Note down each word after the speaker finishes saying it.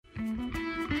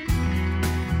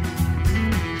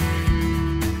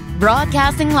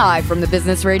Broadcasting live from the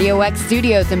Business Radio X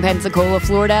studios in Pensacola,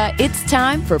 Florida, it's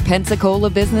time for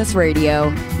Pensacola Business Radio.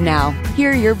 Now,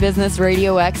 here are your Business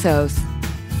Radio X hosts.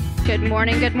 Good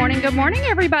morning,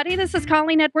 everybody. This is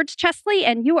Colleen Edwards Chesley,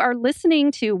 and you are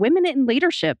listening to Women in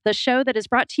Leadership, the show that is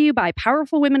brought to you by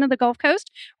powerful women of the Gulf Coast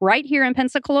right here in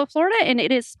Pensacola, Florida, and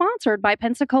it is sponsored by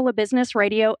Pensacola Business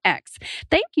Radio X.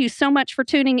 Thank you so much for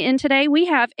tuning in today. We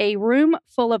have a room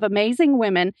full of amazing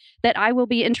women that I will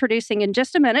be introducing in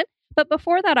just a minute. But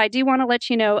before that, I do want to let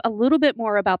you know a little bit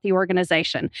more about the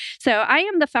organization. So I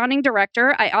am the founding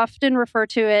director. I often refer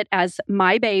to it as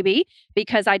my baby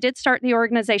because I did start the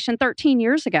organization 13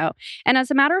 years ago. And as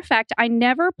a matter of fact, I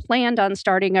never planned on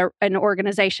starting an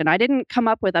organization. I didn't come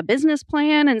up with a business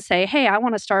plan and say, hey, I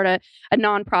want to start a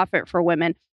nonprofit for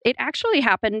women. It actually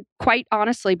happened quite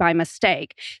honestly by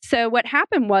mistake. So what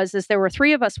happened was there were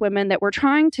three of us women that were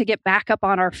trying to get back up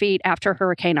on our feet after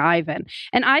Hurricane Ivan.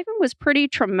 And Ivan was pretty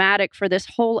traumatic for this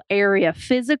whole area.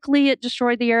 Physically, it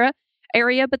destroyed the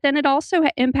area, but then it also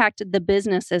impacted the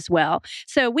business as well.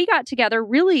 So we got together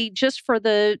really just for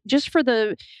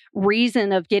the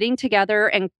reason of getting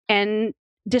together and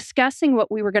discussing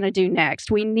what we were going to do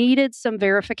next. We needed some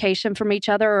verification from each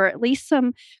other, or at least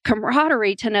some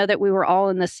camaraderie to know that we were all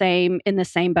in the same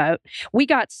boat. We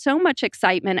got so much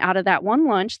excitement out of that one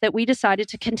lunch that we decided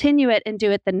to continue it and do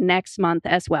it the next month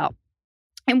as well.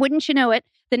 And wouldn't you know it,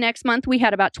 the next month we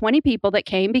had about 20 people that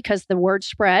came because the word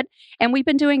spread, and we've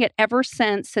been doing it ever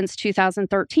since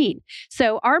 2013.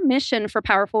 So our mission for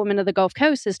Powerful Women of the Gulf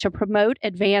Coast is to promote,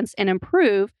 advance, and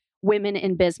improve women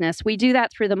in business. We do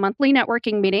that through the monthly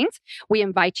networking meetings. We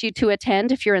invite you to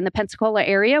attend if you're in the Pensacola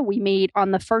area. We meet on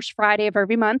the first Friday of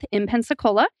every month in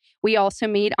Pensacola. We also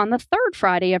meet on the third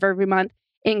Friday of every month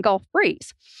in Gulf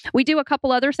Breeze. We do a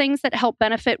couple other things that help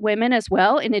benefit women as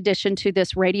well, in addition to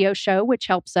this radio show, which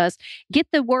helps us get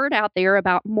the word out there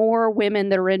about more women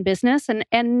that are in business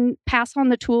and pass on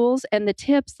the tools and the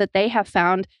tips that they have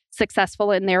found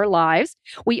successful in their lives.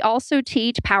 We also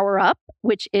teach Power Up,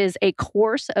 which is a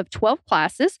course of 12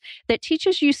 classes that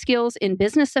teaches you skills in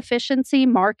business efficiency,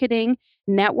 marketing,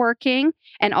 networking,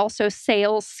 and also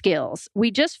sales skills.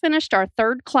 We just finished our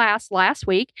third class last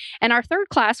week, and our third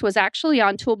class was actually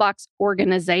on toolbox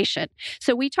organization.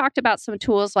 So we talked about some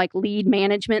tools like lead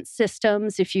management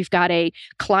systems. If you've got a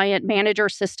client manager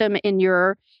system in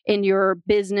your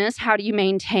business, how do you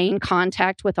maintain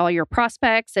contact with all your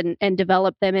prospects and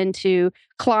develop them into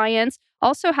clients?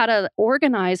 Also, how to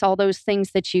organize all those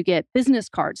things that you get. Business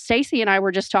cards. Stacy and I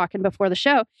were just talking before the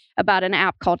show about an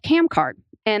app called Camcard.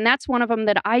 And that's one of them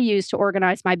that I use to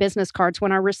organize my business cards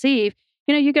when I receive.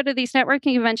 You go to these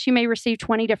networking events, you may receive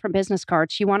 20 different business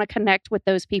cards. You want to connect with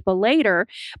those people later,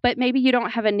 but maybe you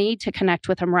don't have a need to connect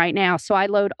with them right now. So I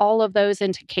load all of those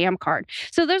into Camcard.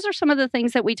 So those are some of the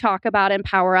things that we talk about in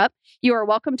Power Up. You are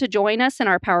welcome to join us in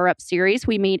our Power Up series.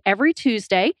 We meet every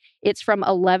Tuesday. It's from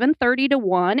 11:30 to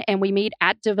 1, and we meet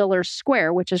at DeVillers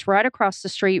Square, which is right across the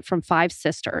street from Five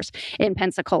Sisters in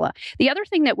Pensacola. The other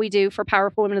thing that we do for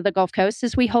Powerful Women of the Gulf Coast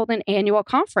is we hold an annual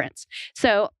conference.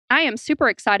 So I am super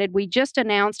excited. We just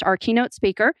announced our keynote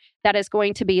speaker. That is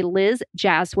going to be Liz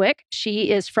Jaswick.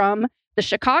 She is from the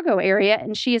Chicago area,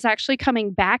 and she is actually coming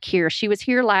back here. She was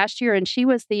here last year, and she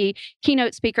was the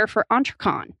keynote speaker for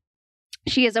Entrecon.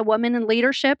 She is a woman in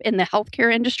leadership in the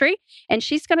healthcare industry, and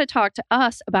she's going to talk to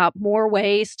us about more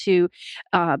ways to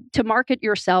market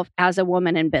yourself as a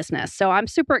woman in business. So I'm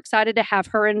super excited to have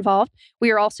her involved.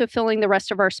 We are also filling the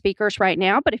rest of our speakers right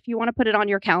now, but if you want to put it on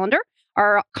your calendar,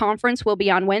 our conference will be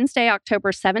on Wednesday,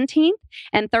 October 17th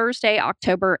and Thursday,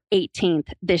 October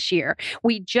 18th this year.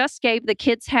 We just gave the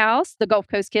Kids House, the Gulf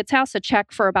Coast Kids House, a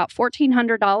check for about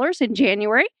 $1,400 in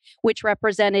January, which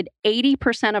represented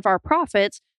 80% of our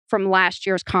profits from last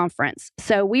year's conference.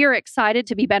 So we are excited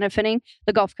to be benefiting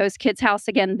the Gulf Coast Kids House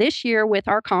again this year with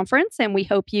our conference, and we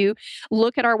hope you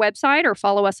look at our website or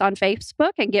follow us on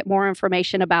Facebook and get more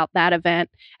information about that event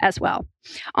as well.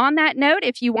 On that note,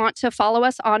 if you want to follow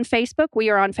us on Facebook, we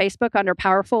are on Facebook under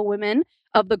Powerful Women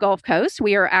of the Gulf Coast.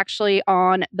 We are actually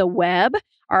on the web.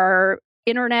 Our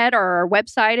internet or our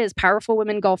website is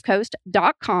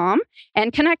powerfulwomengulfcoast.com,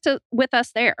 and connect with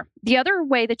us there. The other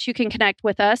way that you can connect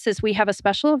with us is we have a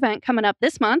special event coming up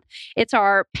this month. It's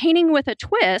our Painting with a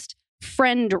Twist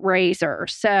friend raiser.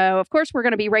 So of course we're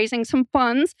going to be raising some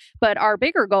funds, but our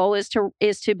bigger goal is to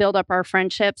build up our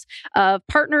friendships of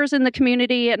partners in the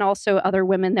community and also other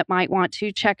women that might want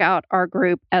to check out our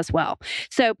group as well.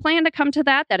 So plan to come to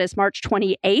that. That is March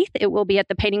 28th. It will be at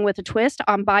the Painting with a Twist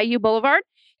on Bayou Boulevard.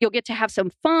 You'll get to have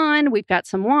some fun. We've got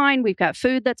some wine. We've got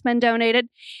food that's been donated.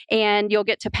 And you'll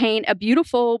get to paint a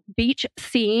beautiful beach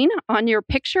scene on your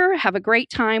picture, have a great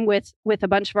time with a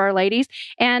bunch of our ladies.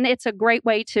 And it's a great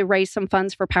way to raise some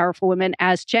funds for Powerful Women.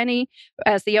 As Jenny,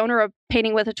 as the owner of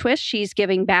Painting with a Twist, she's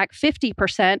giving back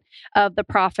 50% of the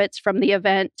profits from the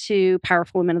event to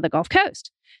Powerful Women of the Gulf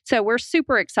Coast. So we're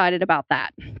super excited about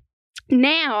that.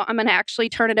 Now, I'm going to actually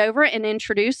turn it over and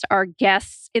introduce our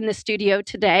guests in the studio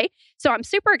today. So I'm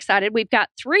super excited. We've got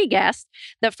 3 guests.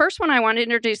 The first one I want to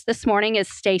introduce this morning is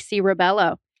Stacy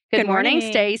Rebello. Good morning,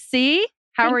 Stacy.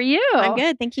 How are you? I'm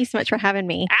good. Thank you so much for having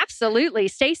me. Absolutely.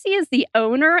 Stacy is the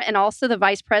owner and also the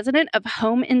vice president of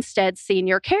Home Instead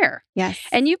Senior Care. Yes.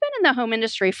 And you've been in the home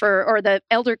industry or the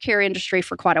elder care industry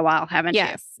for quite a while, haven't you?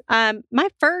 Yes. My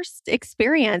first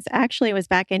experience actually was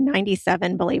back in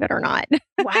 97, believe it or not.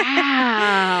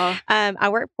 Wow. I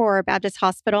worked for Baptist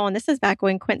Hospital, and this is back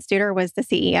when Quint Studer was the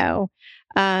CEO.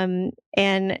 And,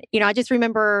 I just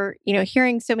remember,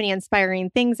 hearing so many inspiring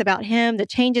things about him, the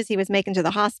changes he was making to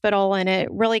the hospital, and it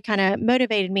really kind of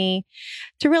motivated me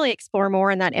to really explore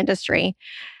more in that industry.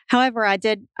 However, I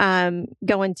did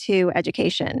go into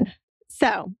education.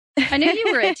 So I knew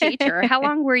you were a teacher. How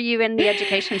long were you in the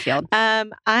education field?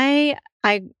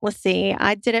 Let's see,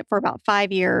 I did it for about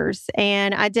 5 years,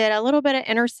 and I did a little bit of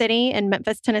inner city in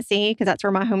Memphis, Tennessee, because that's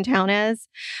where my hometown is.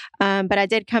 But I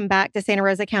did come back to Santa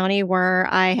Rosa County, where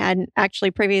I had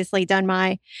actually previously done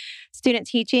my student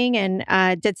teaching,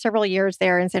 and did several years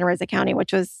there in Santa Rosa County,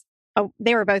 which was,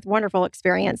 they were both wonderful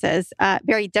experiences,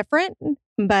 very different,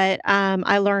 but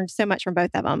I learned so much from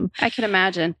both of them. I can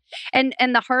imagine. And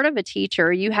the heart of a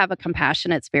teacher, you have a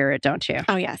compassionate spirit, don't you?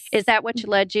 Oh, yes. Is that what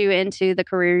led you into the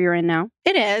career you're in now?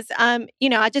 It is.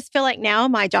 I just feel like now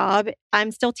my job,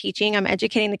 I'm still teaching. I'm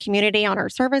educating the community on our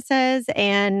services.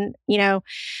 And,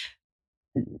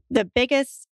 the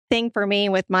biggest thing for me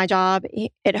with my job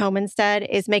at Home Instead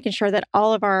is making sure that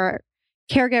all of our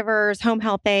caregivers, home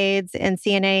health aides, and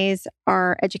CNAs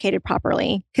are educated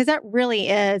properly, because that really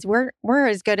is, we're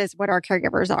as good as what our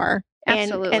caregivers are.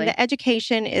 Absolutely. And the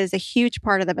education is a huge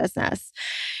part of the business.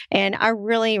 And I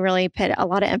really, really put a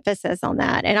lot of emphasis on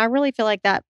that. And I really feel like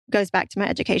that goes back to my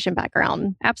education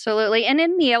background. Absolutely. And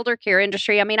in the elder care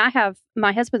industry,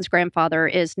 my husband's grandfather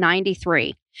is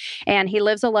 93 and he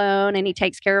lives alone and he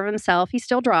takes care of himself. He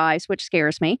still drives, which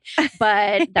scares me,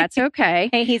 but that's okay.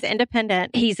 Hey, he's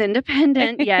independent. He's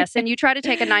independent. Yes. And you try to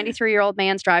take a 93-year-old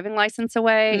man's driving license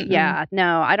away. Mm-mm. Yeah,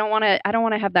 no, I don't want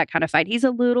to have that kind of fight. He's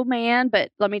a little man,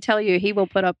 but let me tell you, he will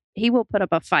put up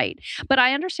a fight. But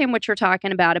I understand what you're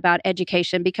talking about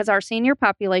education, because our senior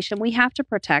population, we have to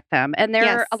protect them. And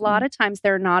there are a lot of times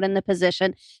they're not in the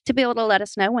position to be able to let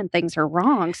us know when things are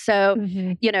wrong. So,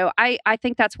 I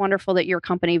think that's wonderful that your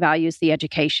company values the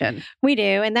education. We do.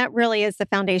 And that really is the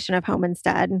foundation of Home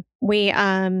Instead. We,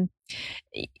 so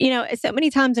many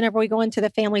times whenever we go into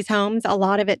the family's homes, a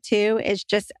lot of it too is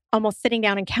just almost sitting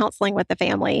down and counseling with the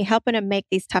family, helping them make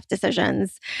these tough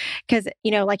decisions. Because,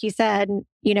 like you said,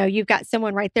 you've got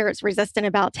someone right there that's resistant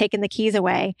about taking the keys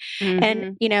away. Mm-hmm.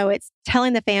 And, it's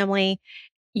telling the family,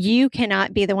 you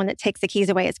cannot be the one that takes the keys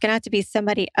away. It's going to have to be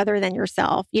somebody other than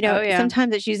yourself.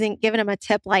 Sometimes it's giving them a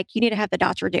tip like, you need to have the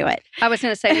doctor do it. I was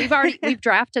going to say, we've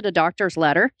drafted a doctor's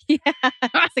letter. Yeah,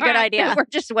 that's a good idea. We're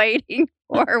just waiting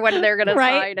for when they're going to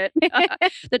sign it.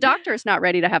 The doctor's not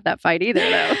ready to have that fight either,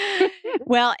 though.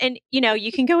 Well, and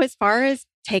you can go as far as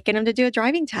taking them to do a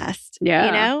driving test.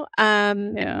 Yeah.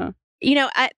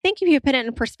 I think if you put it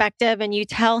in perspective and you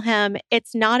tell him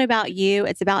it's not about you,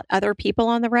 it's about other people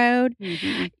on the road.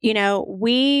 Mm-hmm.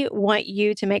 We want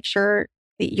you to make sure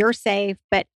that you're safe,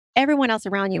 but everyone else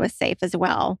around you is safe as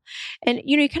well. And,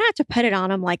 you kind of have to put it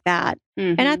on them like that.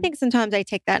 Mm-hmm. And I think sometimes they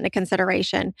take that into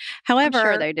consideration. However, I'm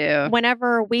sure they do.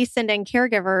 Whenever we send in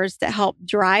caregivers to help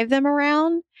drive them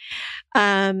around,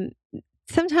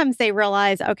 sometimes they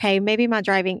realize, okay, maybe my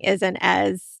driving isn't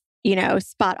as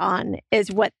spot on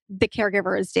is what the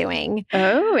caregiver is doing.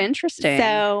 Oh, interesting.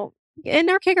 So, and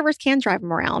our caregivers can drive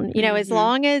them around, as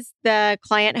long as the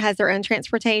client has their own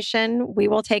transportation, we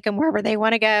will take them wherever they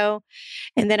want to go.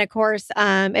 And then of course,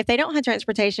 if they don't have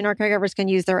transportation, our caregivers can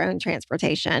use their own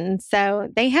transportation. So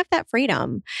they have that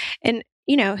freedom. And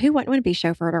who wouldn't want to be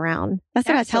chauffeured around? That's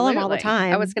what I tell them all the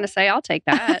time. I was going to say, I'll take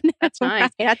that. That's nice.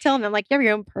 Right. I tell them, like, you have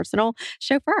your own personal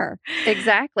chauffeur.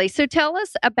 Exactly. So tell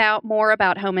us more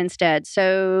about Home Instead.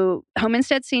 So Home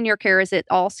Instead Senior Care, is it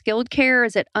all skilled care?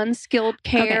 Is it unskilled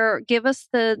care? Okay. Give us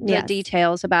the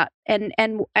details about, and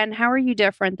how are you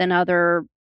different than other,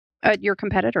 your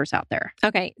competitors out there?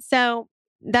 Okay. So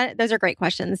those are great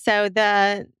questions. So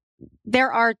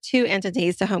there are two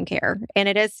entities to home care, and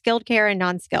it is skilled care and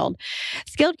non-skilled.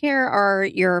 Skilled care are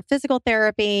your physical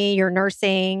therapy, your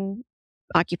nursing,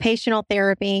 occupational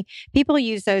therapy. People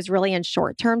use those really in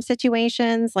short-term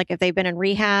situations, like if they've been in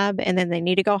rehab and then they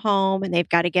need to go home and they've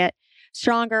got to get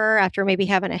stronger after maybe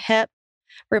having a hip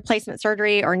replacement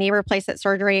surgery or knee replacement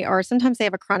surgery, or sometimes they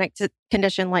have a chronic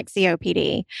condition like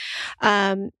COPD.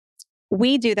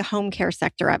 We do the home care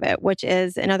sector of it, which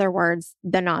is, in other words,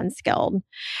 the non-skilled.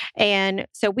 And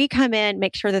so we come in,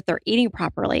 make sure that they're eating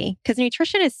properly, because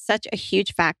nutrition is such a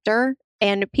huge factor.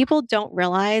 And people don't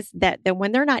realize that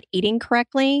when they're not eating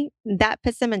correctly, that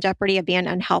puts them in jeopardy of being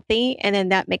unhealthy. And then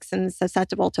that makes them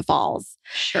susceptible to falls.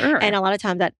 Sure. And a lot of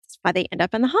times that's why they end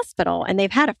up in the hospital and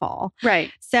they've had a fall.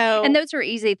 Right. So, and those are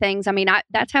easy things. I mean,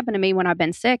 that's happened to me when I've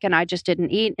been sick and I just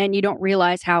didn't eat. And you don't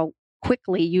realize how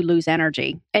quickly you lose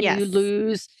energy, and Yes. you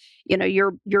lose,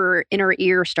 your inner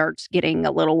ear starts getting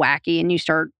a little wacky and you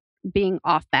start being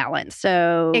off balance.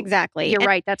 So exactly. You're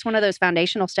right. That's one of those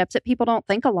foundational steps that people don't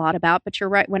think a lot about, but you're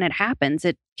right. When it happens,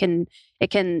 it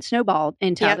can snowball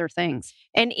into Yep. other things.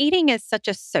 And eating is such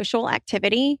a social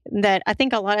activity that I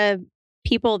think a lot of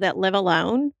people that live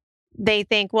alone, they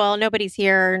think, well, nobody's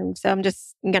here, and so I'm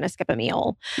just going to skip a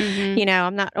meal.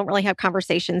 Mhm. I don't really have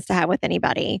conversations to have with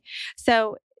anybody.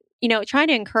 So, trying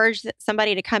to encourage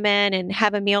somebody to come in and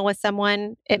have a meal with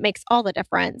someone, it makes all the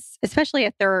difference, especially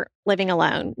if they're living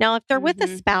alone. Now, if they're with a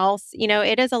Mhm. spouse,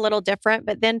 it is a little different,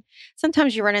 but then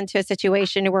sometimes you run into a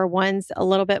situation where one's a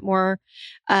little bit more,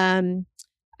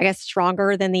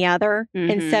 stronger than the other.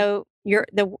 And Mhm. so you're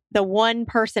the one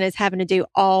person is having to do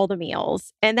all the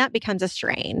meals, and that becomes a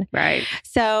strain. Right.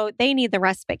 So they need the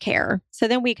respite care. So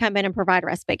then we come in and provide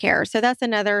respite care. So that's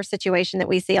another situation that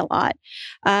we see a lot.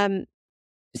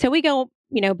 So we go,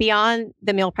 beyond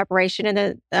the meal preparation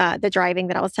and the driving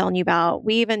that I was telling you about.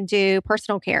 We even do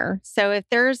personal care. So if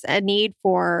there's a need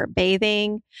for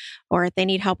bathing, or if they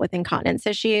need help with incontinence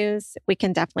issues, we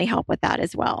can definitely help with that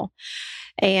as well.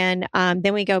 And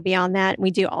then we go beyond that. And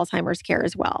we do Alzheimer's care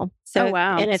as well. So, Oh,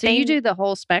 wow. and if So you do the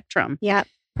whole spectrum. yeah,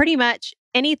 pretty much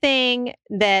anything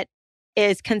that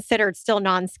is considered still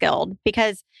non-skilled,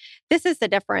 because this is the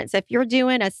difference. If you're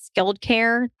doing a skilled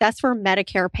care, that's where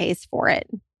Medicare pays for it.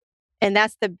 And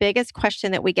that's the biggest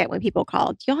question that we get when people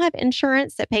call. Do y'all have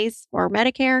insurance that pays for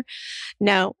Medicare?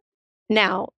 No.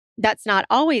 Now, that's not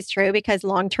always true, because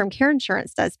long-term care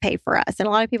insurance does pay for us. And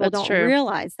a lot of people That's don't true.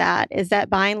 realize is that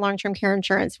buying long-term care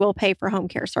insurance will pay for home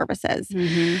care services.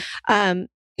 Mhm.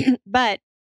 But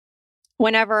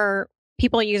whenever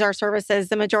people use our services,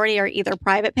 the majority are either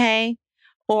private pay,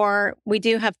 or we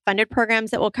do have funded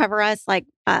programs that will cover us, like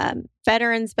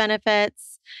veterans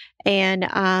benefits. And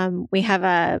we have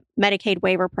a Medicaid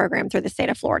waiver program through the state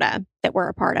of Florida that we're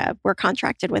a part of. We're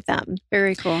contracted with them.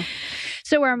 Very cool.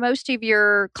 So are most of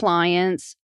your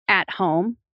clients at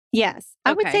home? Yes.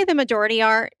 I would Okay. say the majority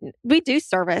are. We do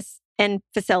service in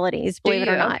facilities, believe it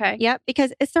you? or not. Okay. Yep,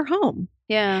 because it's their home.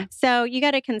 Yeah. So you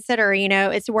got to consider,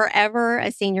 it's wherever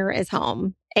a senior is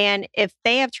home. And if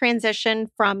they have transitioned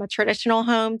from a traditional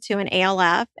home to an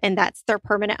ALF, and that's their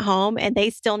permanent home, and they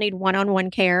still need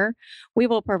one-on-one care, we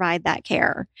will provide that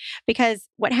care. Because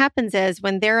what happens is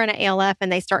when they're in an ALF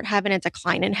and they start having a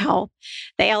decline in health,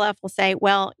 the ALF will say,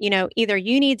 well, either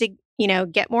you need to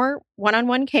get more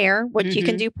one-on-one care, which you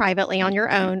can Mhm. do privately on your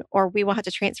own, or we will have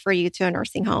to transfer you to a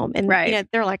nursing home. And Right.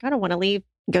 they're like, I don't want to leave,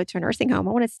 go to a nursing home.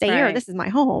 I want to stay here. Right. This is my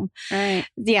home. Right.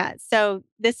 Yeah. So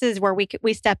this is where we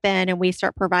step in and we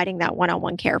start providing that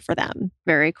one-on-one care for them.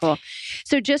 Very cool.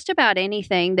 So just about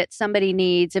anything that somebody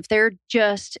needs, if they're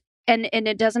just, and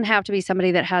it doesn't have to be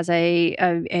somebody that has an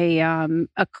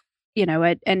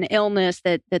illness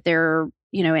that they're,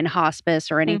 in hospice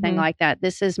or anything Mhm. like that.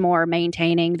 This is more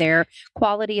maintaining their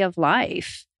quality of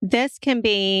life. This can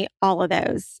be all of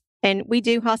those. And we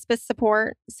do hospice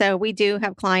support. So we do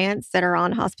have clients that are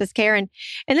on hospice care. And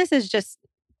this is just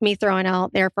me throwing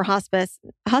out there for hospice.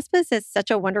 Hospice is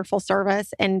such a wonderful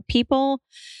service, and people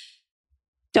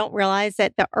don't realize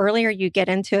that the earlier you get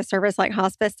into a service like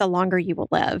hospice, the longer you will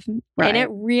live. Right. And it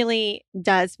really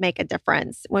does make a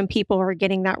difference when people are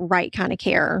getting that right kind of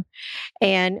care.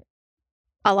 And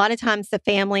a lot of times the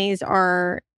families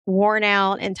are worn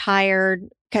out and tired,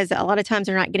 because a lot of times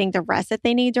they're not getting the rest that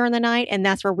they need during the night. And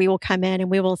that's where we will come in and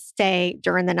we will stay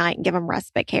during the night and give them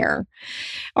respite care.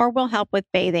 Or we'll help with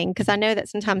bathing, because I know that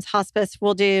sometimes hospice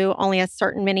will do only a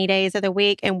certain many days of the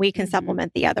week, and we can Mhm.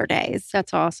 supplement the other days.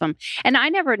 That's awesome. And I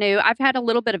never knew. I've had a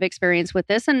little bit of experience with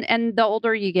this, and the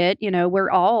older you get,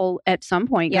 we're all at some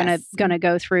point Yes. gonna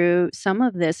go through some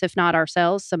of this, if not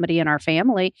ourselves, somebody in our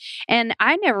family. And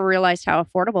I never realized how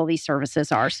affordable these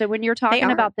services are. So when you're talking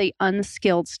are. about the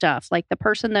unskilled stuff, like the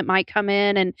person person that might come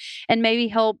in and maybe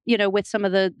help, with some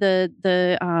of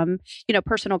the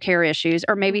personal care issues,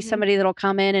 or maybe somebody that'll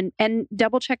come in and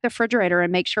double check the refrigerator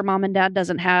and make sure mom and dad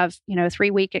doesn't have,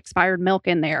 3-week expired milk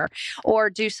in there, or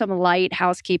do some light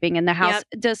housekeeping in the house.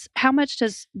 How much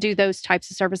do those types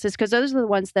of services? Because those are the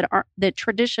ones that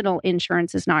traditional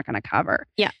insurance is not going to cover.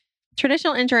 Yeah.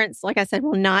 Traditional insurance, like I said,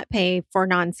 will not pay for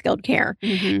non-skilled care.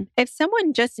 If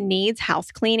someone just needs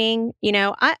house cleaning,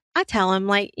 I tell them,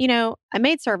 a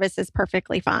maid service is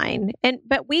perfectly fine.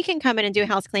 But we can come in and do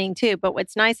house cleaning too. But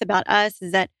what's nice about us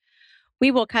is that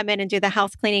we will come in and do the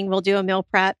house cleaning. We'll do a meal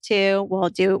prep too. We'll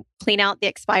clean out the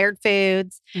expired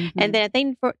foods. And then if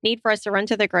they need for us to run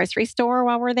to the grocery store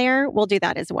while we're there, we'll do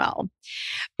that as well.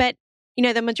 But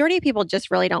the majority of people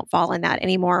just really don't fall in that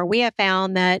anymore. We have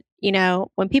found that,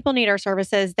 when people need our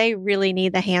services, they really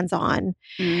need the hands-on.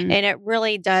 And it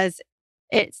really does,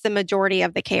 it's the majority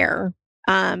of the care.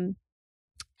 And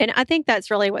I think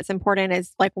that's really what's important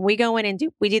is when we go in and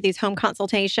we do these home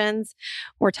consultations,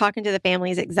 we're talking to the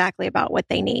families exactly about what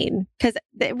they need. Because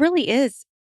it really is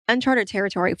uncharted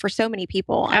territory for so many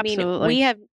people. Absolutely.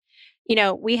 I mean,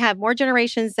 we have more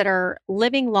generations that are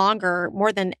living longer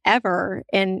more than ever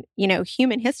in,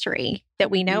 human history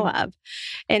that we know of.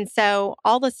 And so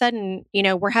all of a sudden,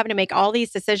 we're having to make all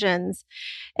these decisions.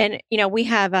 And, we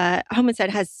have Home Instead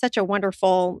has such a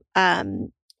wonderful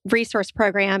resource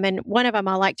program. And one of them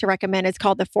I like to recommend is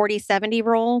called the 40/70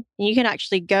 rule. You can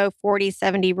actually go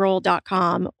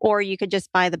 4070rule.com, or you could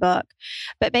just buy the book.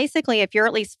 But basically, if you're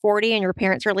at least 40 and your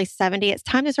parents are at least 70, it's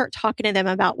time to start talking to them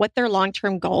about what their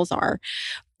long-term goals are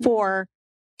for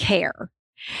care.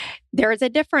 There is a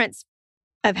difference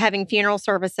of having funeral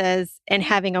services and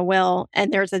having a will,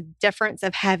 and there's a difference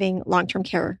of having long-term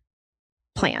care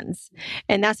plans.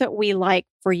 And that's what we like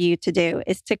for you to do,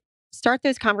 is to start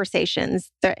those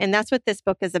conversations. And that's what this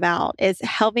book is about, is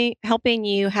helping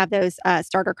you have those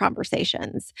starter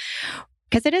conversations,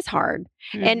 because it is hard.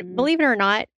 And believe it or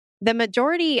not, the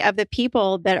majority of the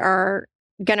people that are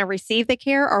going to receive the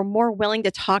care are more willing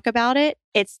to talk about it.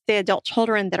 It's the adult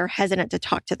children that are hesitant to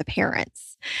talk to the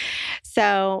parents.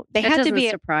 So they have to be. That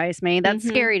doesn't surprise me. That's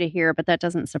scary to hear, but that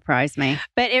doesn't surprise me.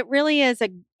 But it really is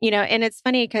and it's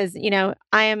funny because,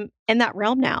 I am in that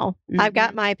realm now. I've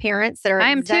got my parents that are. I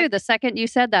am too. The second you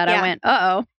said that, I went,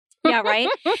 uh-oh. Yeah, right.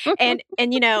 And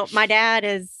my dad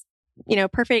is,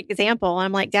 perfect example.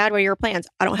 I'm like, Dad, what are your plans?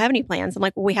 I don't have any plans. I'm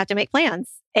like, well, we have to make plans.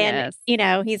 And,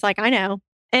 he's like, I know.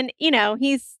 And,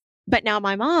 but now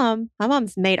my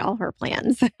mom's made all her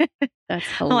plans. That's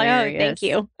hilarious. I'm like, oh, thank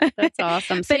you. That's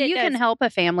awesome. So you can help a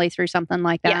family through something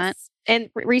like that. Yes. And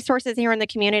resources here in the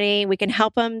community, we can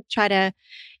help them try to,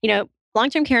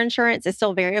 long-term care insurance is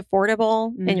still very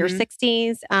affordable in your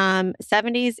 60s,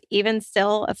 70s, even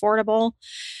still affordable.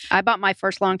 I bought my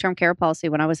first long-term care policy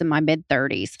when I was in my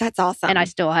mid-30s. That's awesome. And I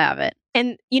still have it.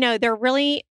 And,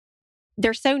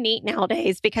 they're so neat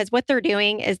nowadays, because what they're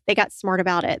doing is they got smart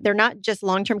about it. They're not just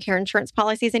long-term care insurance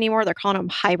policies anymore. They're calling them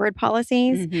hybrid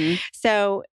policies.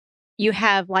 So you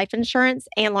have life insurance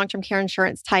and long-term care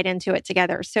insurance tied into it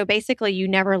together. So basically you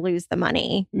never lose the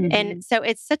money. And so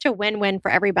it's such a win-win for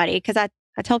everybody, because I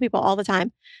tell people all the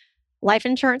time, life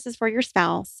insurance is for your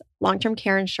spouse, long-term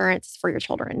care insurance is for your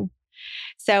children.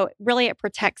 So really it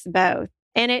protects both.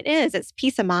 And it's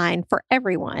peace of mind for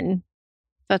everyone.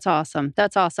 That's awesome.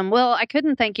 That's awesome. Well, I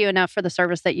couldn't thank you enough for the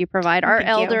service that you provide. Our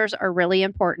elders are really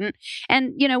important.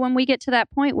 And, when we get to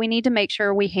that point, we need to make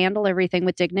sure we handle everything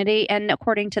with dignity and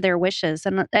according to their wishes.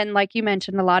 And like you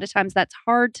mentioned, a lot of times that's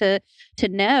hard to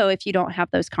know if you don't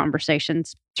have those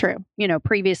conversations. True.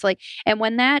 Previously. And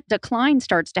when that decline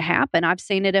starts to happen, I've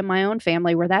seen it in my own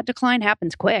family where that decline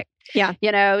happens quick. Yeah.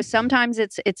 Sometimes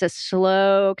it's a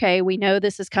slow, okay, we know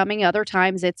this is coming. Other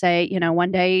times it's a,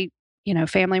 one day,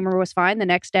 family member was fine. The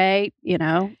next day,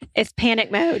 it's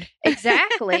panic mode.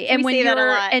 Exactly. And when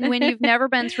when you've never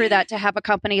been through that, to have a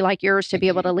company like yours to be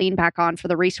able to lean back on for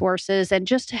the resources, and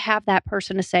just to have that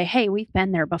person to say, hey, we've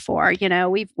been there before.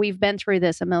 We've been through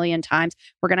this a million times.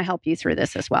 We're going to help you through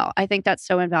this as well. I think that's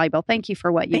so invaluable. Thank you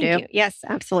for what you do. Thank you. Yes,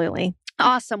 absolutely.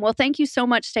 Awesome. Well, thank you so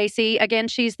much, Stacey. Again,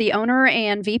 she's the owner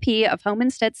and VP of Home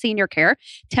Instead Senior Care.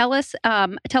 Tell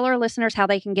our listeners how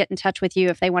they can get in touch with you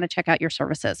if they want to check out your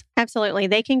services. Absolutely.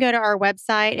 They can go to our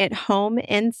website at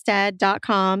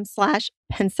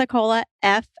homeinstead.com/Pensacola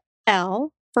FL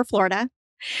for Florida.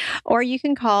 Or you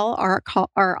can call our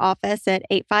office at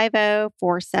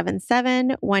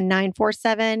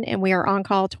 850-477-1947, and we are on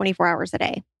call 24 hours a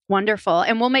day. Wonderful.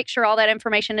 And we'll make sure all that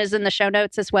information is in the show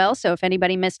notes as well. So if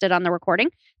anybody missed it on the recording,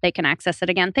 they can access it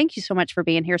again. Thank you so much for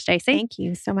being here, Stacey. Thank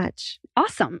you so much.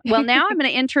 Awesome. Well, now I'm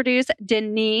going to introduce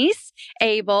Denise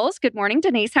Abels. Good morning,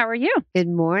 Denise. How are you? Good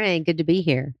morning. Good to be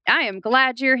here. I am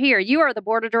glad you're here. You are the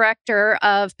board of director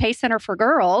of PACE Center for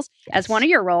Girls as one of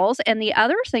your roles. And the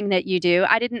other thing that you do,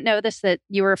 I didn't know this, that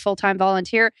you were a full-time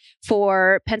volunteer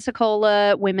for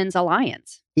Pensacola Women's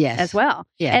Alliance. Yes. As well.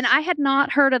 Yes. And I had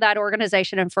not heard of that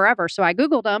organization in forever. So I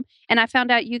Googled them and I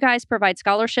found out you guys provide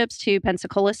scholarships to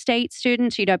Pensacola State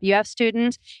students, UWF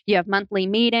students. You have monthly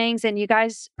meetings and you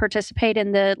guys participate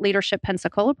in the Leadership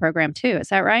Pensacola program too. Is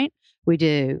that right? We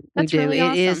do. That's we do. really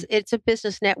awesome. It's a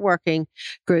business networking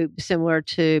group similar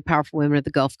to Powerful Women of the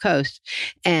Gulf Coast.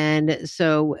 And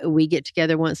so we get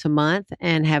together once a month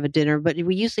and have a dinner, but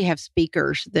we usually have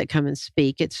speakers that come and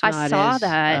speak. It's not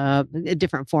a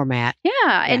different format.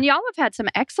 Yeah. And y'all have had some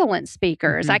excellent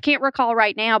speakers. Mm-hmm. I can't recall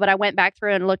right now, but I went back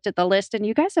through and looked at the list and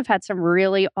you guys have had some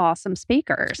really awesome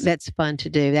speakers. That's fun to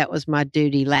do. That was my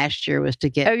duty last year, was to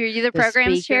get you're the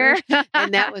programs chair?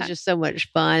 And that was just so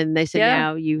much fun. And they said,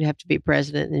 now you have to be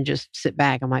president and just sit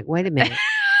back. I'm like, wait a minute.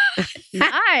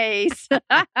 Nice.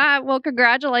 Well,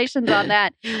 congratulations on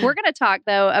that. We're going to talk,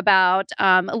 though, about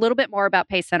a little bit more about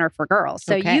PACE Center for Girls.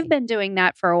 So you've been doing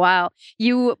that for a while.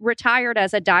 You retired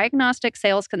as a diagnostic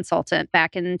sales consultant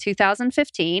back in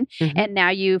 2015, and now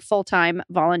you full-time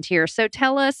volunteer. So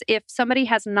tell us, if somebody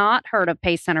has not heard of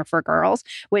PACE Center for Girls,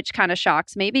 which kind of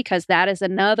shocks me because that is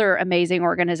another amazing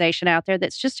organization out there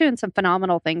that's just doing some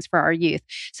phenomenal things for our youth.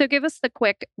 So give us the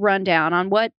quick rundown on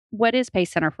what is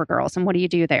PACE Center for Girls and what do you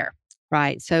do there?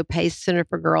 Right. So PACE Center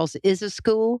for Girls is a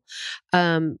school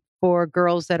for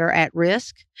girls that are at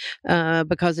risk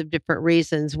because of different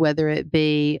reasons, whether it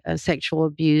be sexual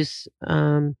abuse,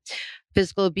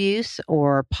 physical abuse,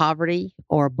 or poverty,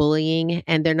 or bullying,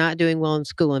 and they're not doing well in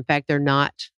school. In fact, they're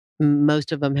not.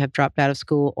 Most of them have dropped out of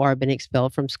school or have been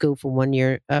expelled from school for 1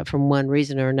 year, from one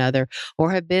reason or another,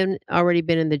 or have already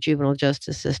been in the juvenile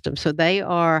justice system. So they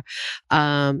are,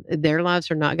 their lives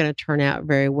are not going to turn out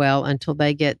very well until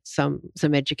they get some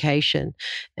education.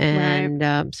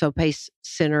 And so PACE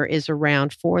Center is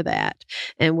around for that.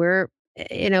 And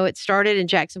it started in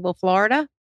Jacksonville, Florida.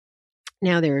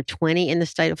 Now there are 20 in the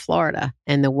state of Florida,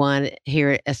 and the one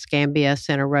here at Escambia,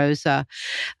 Santa Rosa,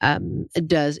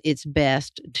 does its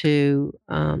best to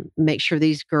make sure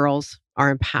these girls are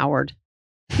empowered.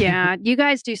 Yeah, you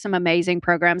guys do some amazing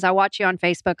programs. I watch you on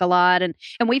Facebook a lot, and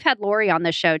we've had Lori on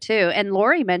this show too. And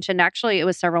Lori mentioned, actually, it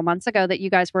was several months ago, that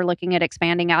you guys were looking at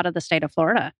expanding out of the state of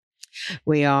Florida.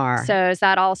 We are. So is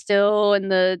that all still in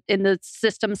the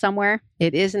system somewhere?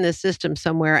 It is in the system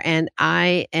somewhere, and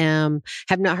I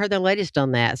have not heard the latest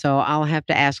on that. So I'll have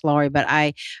to ask Lori. But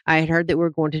I had heard that we're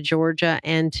going to Georgia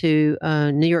and to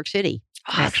New York City.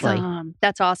 Actually. Awesome.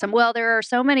 That's awesome. Well, there are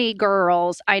so many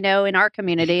girls I know in our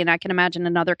community, and I can imagine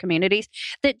in other communities,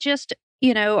 that just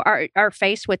are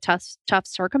faced with tough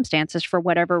circumstances for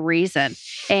whatever reason.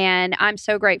 And I'm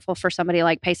so grateful for somebody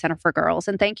like PACE Center for Girls.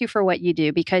 And thank you for what you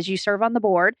do, because you serve on the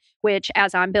board, which,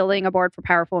 as I'm building a board for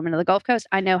Powerful Women of the Gulf Coast,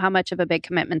 I know how much of a big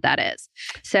commitment that is.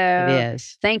 So it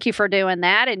is. Thank you for doing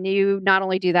that. And you not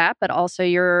only do that, but also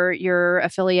your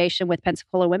affiliation with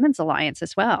Pensacola Women's Alliance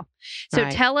as well. So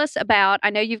tell us about,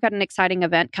 I know you've got an exciting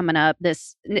event coming up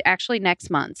actually next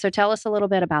month. So tell us a little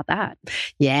bit about that.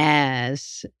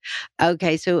 Yes.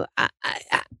 Okay, so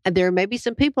there may be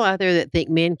some people out there that think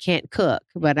men can't cook,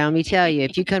 but let me tell you,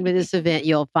 if you come to this event,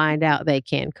 you'll find out they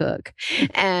can cook.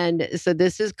 And so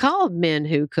this is called Men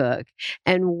Who Cook.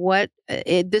 And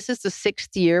this is the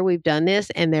 6th year we've done this,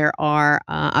 and there are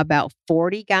about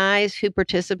 40 guys who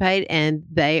participate, and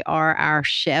they are our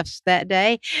chefs that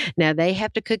day. Now they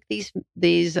have to cook these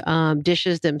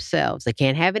dishes themselves. They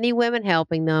can't have any women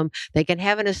helping them. They can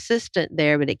have an assistant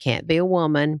there, but it can't be a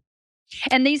woman.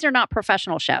 And these are not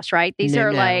professional chefs, right? These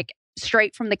are like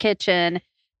straight from the kitchen,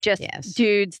 just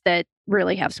dudes that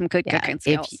really have some good cooking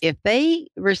skills. If they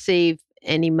receive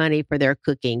any money for their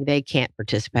cooking, they can't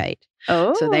participate.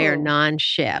 Oh. So they are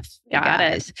non-chef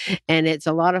guys. And it's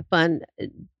a lot of fun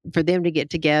for them to get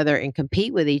together and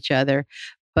compete with each other.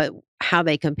 But how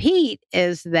they compete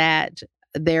is that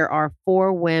there are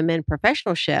 4 women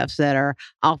professional chefs that are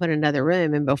off in another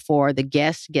room. And before the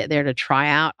guests get there to try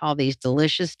out all these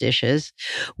delicious dishes,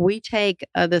 we take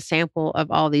the sample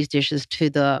of all these dishes to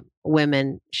the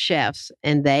women chefs,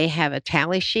 and they have a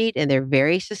tally sheet, and they're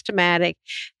very systematic.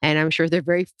 And I'm sure they're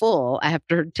very full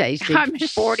after tasting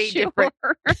 40 different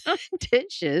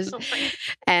dishes.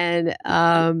 And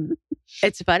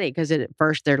It's funny because at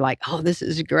first they're like, "Oh, this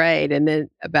is great," and then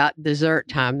about dessert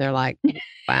time, they're like,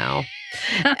 "Wow."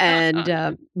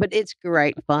 And but it's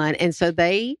great fun, and so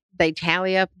they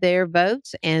tally up their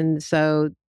votes, and so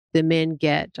the men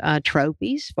get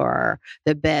trophies for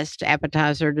the best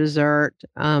appetizer, dessert,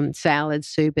 salad,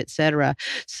 soup, etc.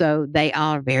 So they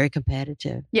are very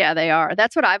competitive. Yeah, they are.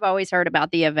 That's what I've always heard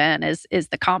about the event is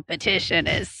the competition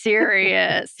is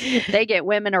serious. They get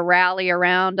women to rally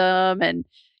around them and,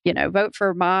 vote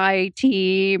for my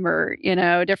team or,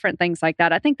 different things like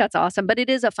that. I think that's awesome. But it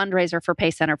is a fundraiser for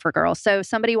Pace Center for Girls. So if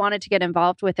somebody wanted to get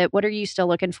involved with it, what are you still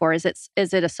looking for? Is it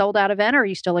a sold out event or are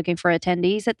you still looking for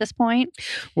attendees at this point?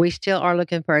 We still are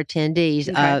looking for attendees.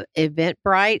 Okay.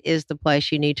 Eventbrite is the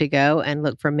place you need to go and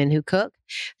look for Men Who Cook.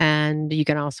 And you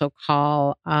can also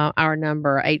call our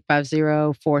number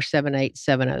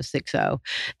 850-478-7060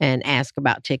 and ask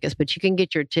about tickets. But you can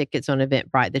get your tickets on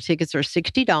Eventbrite. The tickets are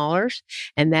 $60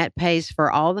 and that pays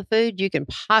for all the food you can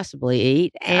possibly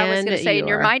eat. And I was going to say, you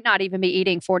might not even be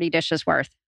eating 40 dishes worth.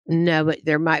 No, but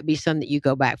there might be some that you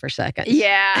go back for seconds.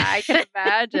 Yeah, I can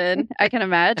imagine. I can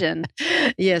imagine.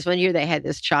 Yes, one year they had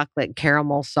this chocolate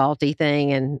caramel salty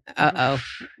thing, and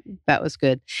that was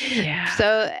good. Yeah.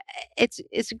 So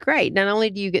it's great. Not only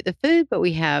do you get the food, but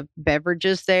we have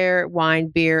beverages there, wine,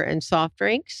 beer, and soft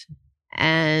drinks.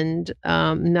 And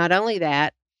not only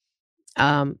that,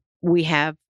 we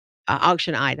have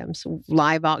auction items,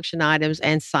 live auction items,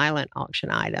 and silent auction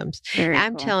items.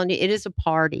 I'm telling you, it is a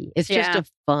party. It's just a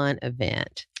fun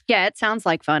event. Yeah, it sounds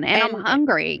like fun. And I'm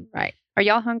hungry. Right. Are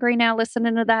y'all hungry now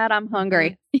listening to that? I'm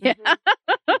hungry. Yeah,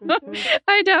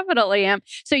 I definitely am.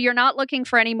 So you're not looking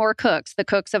for any more cooks. The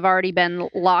cooks have already been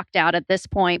locked out at this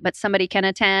point, but somebody can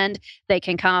attend. They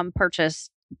can come purchase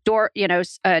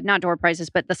not door prizes,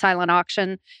 but the silent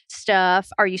auction stuff.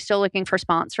 Are you still looking for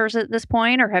sponsors at this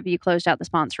point, or have you closed out the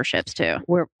sponsorships too?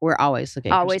 We're always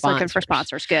looking looking for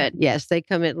sponsors. Good. Yes, they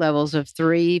come at levels of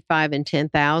 3, 5, and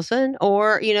 10,000.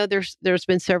 Or there's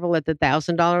been several at the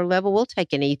 $1,000 level. We'll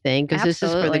take anything because this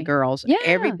is for the girls. Yeah.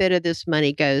 Every bit of this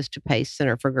money goes to Pace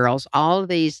Center for Girls. All of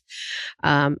these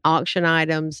auction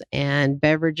items and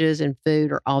beverages and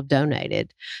food are all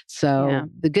donated. So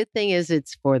the good thing is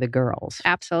it's for the girls.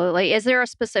 Absolutely. Is there a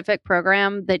specific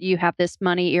program that you have this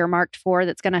money earmarked for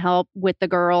that's going to help with the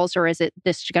girls, or is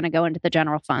this going to go into the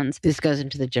general funds? This goes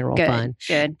into the general fund.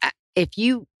 Good. If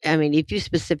you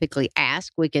specifically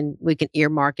ask, we can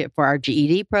earmark it for our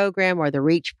GED program or the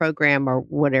REACH program or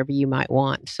whatever you might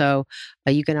want. So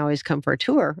you can always come for a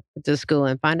tour to school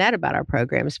and find out about our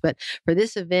programs. But for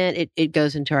this event, it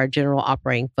goes into our general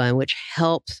operating fund, which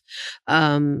helps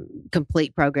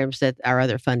complete programs that our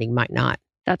other funding might not.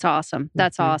 That's awesome.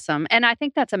 That's awesome. And I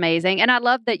think that's amazing. And I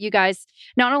love that you guys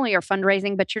not only are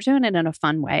fundraising, but you're doing it in a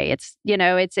fun way. It's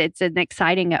an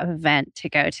exciting event to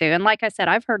go to. And like I said,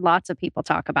 I've heard lots of people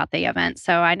talk about the event.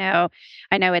 So I know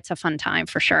it's a fun time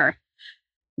for sure.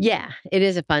 Yeah, it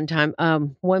is a fun time.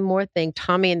 One more thing,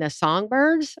 Tommy and the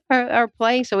Songbirds are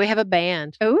playing. So we have a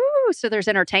band. Ooh, so there's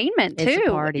entertainment too. It's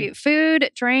a party.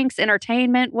 Food, drinks,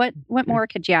 entertainment. What more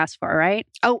could you ask for, right?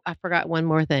 Oh, I forgot one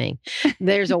more thing.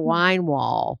 There's a wine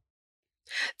wall.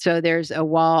 So there's a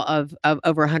wall of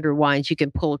over 100 wines. You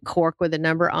can pull a cork with a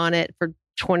number on it for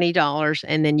 $20,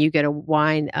 and then you get a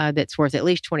wine that's worth at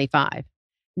least $25.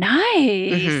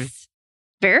 Nice.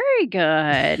 Very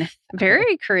good.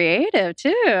 Very creative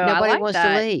too. Nobody wants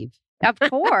to leave. Of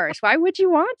course. Why would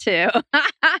you want to?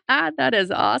 That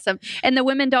is awesome. And the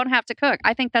women don't have to cook.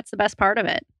 I think that's the best part of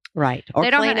it. Right. Or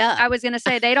clean up. I was going to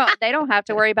say they don't have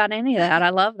to worry about any of that. I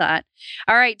love that.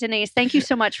 All right, Denise, thank you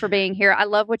so much for being here. I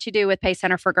love what you do with Pace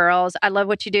Center for Girls. I love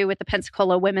what you do with the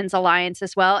Pensacola Women's Alliance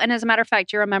as well. And as a matter of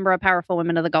fact, you're a member of Powerful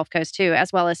Women of the Gulf Coast too,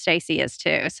 as well as Stacy is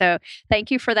too. So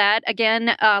thank you for that.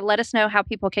 Again, let us know how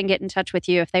people can get in touch with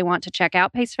you if they want to check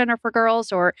out Pace Center for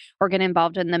Girls or get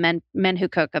involved in the Men Who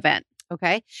Cook event.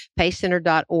 Okay.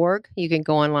 pacecenter.org. You can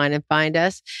go online and find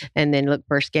us and then look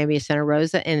for Escambia Santa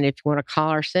Rosa. And if you want to call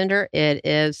our sender, it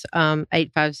is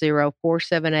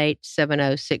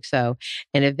 850-478-7060.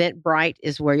 And Eventbrite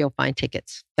is where you'll find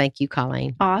tickets. Thank you,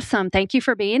 Colleen. Awesome. Thank you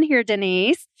for being here,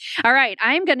 Denise. All right.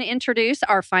 I am going to introduce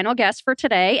our final guest for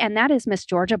today, and that is Miss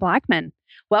Georgia Blackman.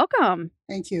 Welcome.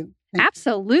 Thank you.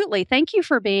 Absolutely. Thank you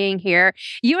for being here.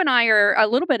 You and I are a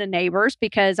little bit of neighbors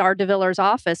because our DeVillers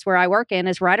office where I work in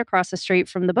is right across the street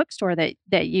from the bookstore that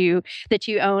you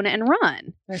own and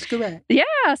run. That's correct. Yeah.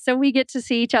 So we get to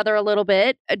see each other a little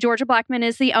bit. Georgia Blackman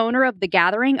is the owner of the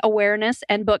Gathering Awareness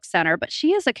and Book Center, but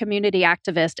she is a community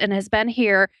activist and has been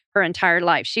here her entire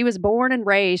life. She was born and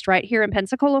raised right here in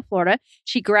Pensacola, Florida.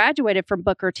 She graduated from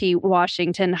Booker T.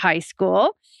 Washington High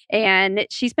School, and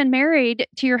she's been married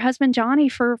to your husband, Johnny,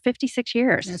 for 56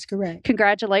 years. That's correct.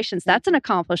 Congratulations. That's an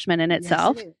accomplishment in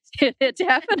itself. Yes, it is. It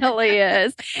definitely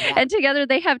is. And together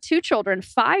they have 2 children,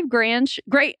 5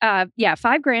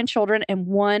 grandchildren and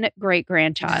 1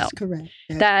 great-grandchild. That's correct.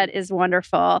 That is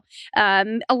wonderful.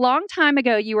 A long time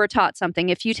ago, you were taught something.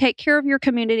 If you take care of your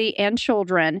community and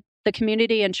children, the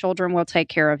community and children will take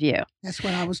care of you. That's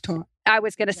what I was taught. I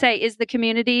was going to say, is the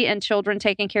community and children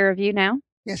taking care of you now?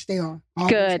 Yes, they are.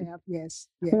 Always Good. have. Yes.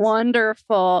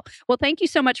 Wonderful. Well, thank you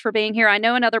so much for being here. I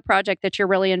know another project that you're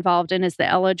really involved in is the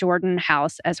Ella Jordan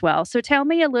House as well. So tell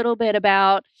me a little bit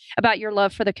about your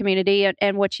love for the community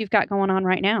and what you've got going on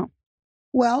right now.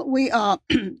 Well, we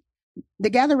the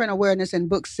Gathering Awareness and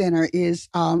Book Center it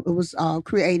was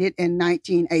created in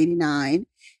 1989,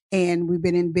 and we've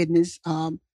been in business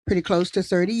pretty close to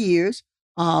 30 years.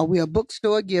 We're a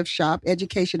bookstore, gift shop,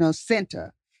 educational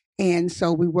center. And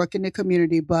so we work in the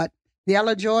community, but the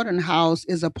Ella Jordan House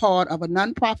is a part of a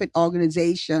nonprofit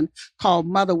organization called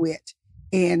Motherwit.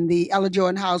 And the Ella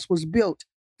Jordan House was built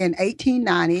in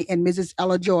 1890, and Mrs.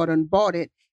 Ella Jordan bought it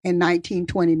in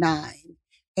 1929.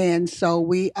 And so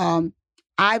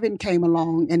Ivan came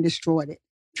along and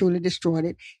truly destroyed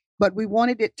it. But we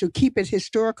wanted it to keep its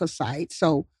historical site.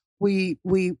 So we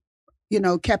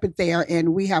kept it there,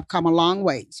 and we have come a long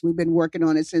ways. We've been working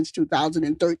on it since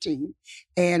 2013,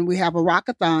 and we have a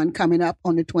rockathon coming up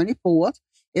on the 24th.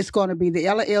 It's going to be the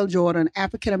Ella L. Jordan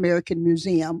African American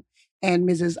Museum, and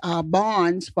Mrs.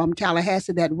 Barnes from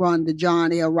Tallahassee that run the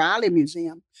John L. Riley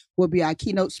Museum will be our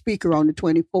keynote speaker on the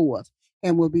 24th,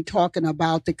 and we'll be talking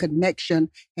about the connection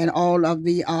and all of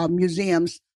the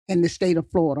museums in the state of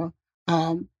Florida,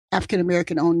 African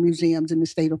American owned museums in the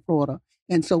state of Florida.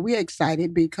 And so we're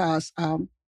excited because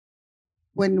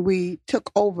when we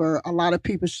took over, a lot of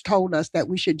people told us that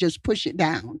we should just push it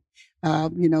down.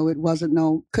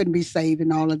 It couldn't be saved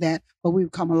and all of that, but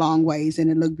we've come a long ways,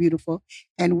 and it looked beautiful.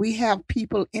 And we have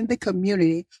people in the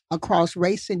community across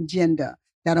race and gender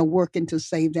that are working to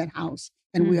save that house.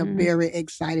 And we are very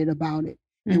excited about it.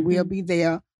 And we'll be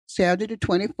there Saturday the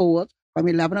 24th from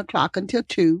 11 o'clock until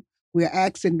 2. We're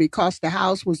asking, because the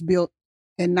house was bought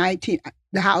in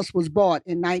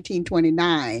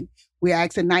 1929. We're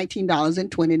asking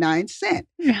 $19.29,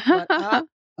 but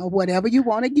whatever you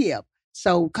want to give.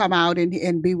 So come out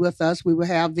and be with us. We will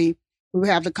have the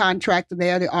contractor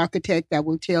there, the architect that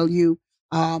will tell you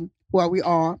where we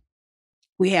are.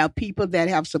 We have people that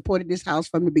have supported this house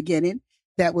from the beginning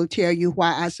that will tell you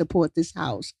why I support this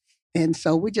house. And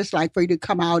so we just like for you to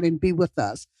come out and be with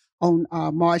us on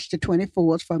March the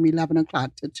 24th from 11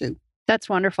 o'clock to 2. That's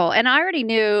wonderful. And I already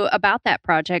knew about that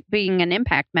project being an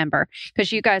impact member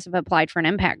because you guys have applied for an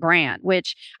impact grant,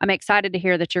 which I'm excited to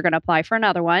hear that you're going to apply for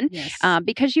another one. Yes.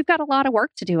 Because you've got a lot of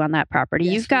work to do on that property.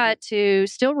 Yes, you've got to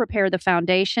still repair the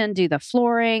foundation, do the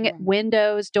flooring, right.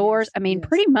 windows, doors. Yes, I mean, yes.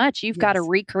 pretty much you've got to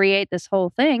recreate this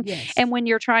whole thing. Yes. And when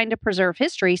you're trying to preserve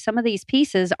history, some of these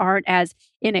pieces aren't as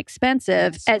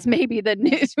inexpensive That's as right. maybe the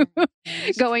new That's right. That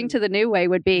is going true. to the new way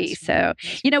would be. That's So, right.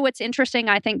 That's you know, what's interesting,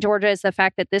 I think, Georgia, is the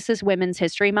fact that this is Women's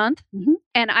History Month. Mhm.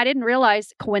 And I didn't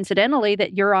realize coincidentally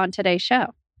that you're on today's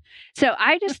show. So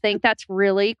I just think that's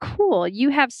really cool. You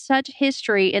have such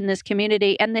history in this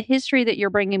community, and the history that you're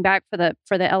bringing back for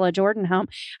the Ella Jordan home,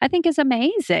 I think is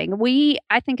amazing.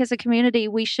 I think as a community,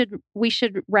 we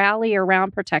should rally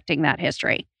around protecting that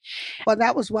history. Well,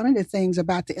 that was one of the things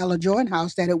about the Ella Jordan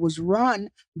House, that it was run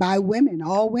by women,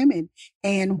 all women.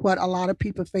 And what a lot of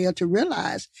people fail to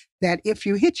realize, that if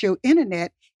you hit your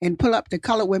internet and pull up the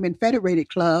Colored Women Federated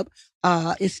Club,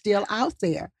 it's still out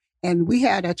there. And we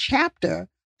had a chapter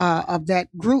of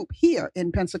that group here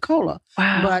in Pensacola.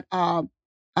 Wow.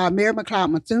 But Mary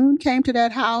McLeod Bethune came to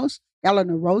that house.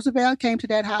 Eleanor Roosevelt came to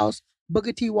that house.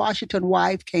 Booker T. Washington's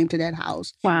wife came to that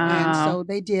house. Wow. And so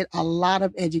they did a lot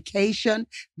of education.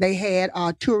 They had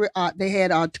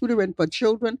tutoring for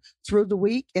children through the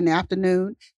week in the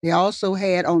afternoon. They also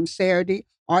had on Saturday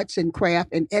arts and craft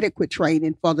and etiquette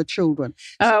training for the children.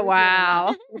 Oh,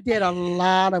 wow. It did a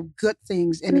lot of good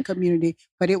things in the community,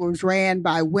 but it was ran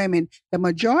by women. The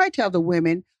majority of the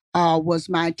women was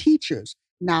my teachers.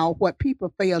 Now, what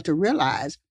people fail to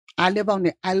realize, I live on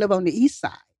the east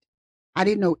side. I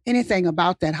didn't know anything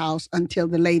about that house until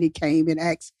the lady came and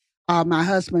asked my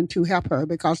husband to help her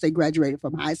because they graduated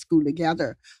from high school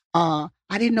together. I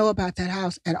didn't know about that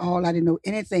house at all. I didn't know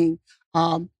anything.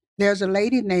 There's a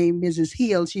lady named Mrs.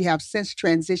 Hill. She has since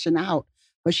transitioned out,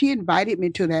 but she invited me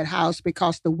to that house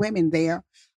because the women there,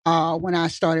 when I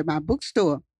started my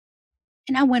bookstore,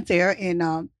 and I went there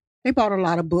and they bought a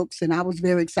lot of books, and I was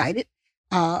very excited.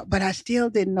 But I still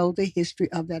didn't know the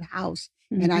history of that house.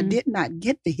 And I did not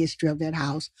get the history of that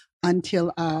house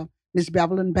until Miss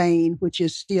Bevelyn Bain, which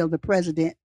is still the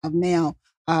president of now,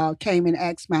 came and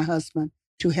asked my husband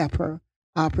to help her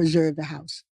preserve the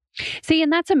house. See,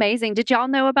 and that's amazing. Did y'all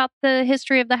know about the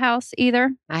history of the house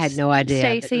either? I had no idea.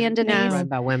 Stacy and Denise. Run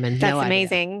by women. That's No idea.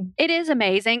 amazing. It is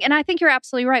amazing. And I think you're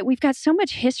absolutely right. We've got so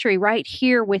much history right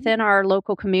here within our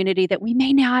local community that we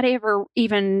may not ever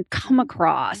even come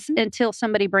across until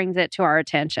somebody brings it to our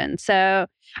attention. So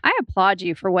I applaud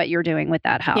you for what you're doing with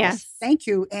that house. Yes. Thank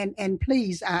you. And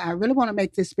please, I really want to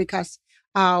make this because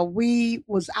we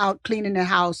was out cleaning the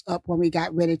house up when we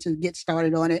got ready to get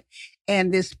started on it.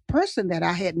 And this person that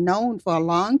I had known for a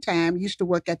long time used to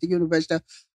work at the University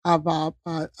of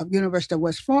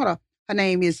West Florida. Her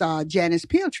name is Janice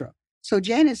Piltra. So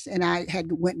Janice and I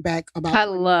had went back about. I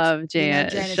love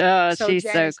Janice. Janice. Oh, she's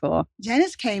Janice, so cool.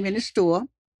 Janice came in the store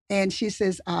and she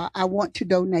says, I want to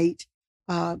donate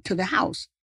to the house.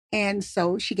 And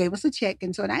so she gave us a check.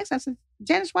 And so I asked, I said,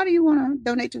 Janice, why do you want to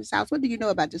donate to this house? What do you know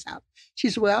about this house? She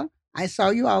said, well, I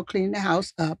saw you all cleaning the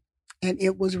house up and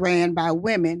it was ran by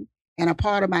women. And a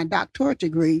part of my doctorate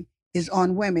degree is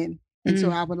on women. And so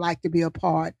I would like to be a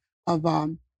part of,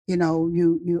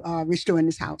 you restoring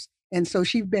this house. And so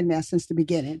she's been there since the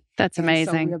beginning. That's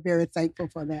amazing. So we're very thankful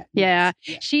for that. Yeah.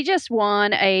 Yes. She just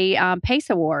won a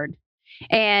PACE award.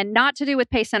 And not to do with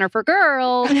PACE Center for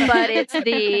Girls, but it's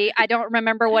I don't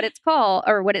remember what it's called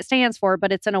or what it stands for,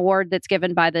 but it's an award that's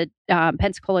given by the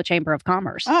Pensacola Chamber of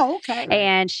Commerce. Oh, okay.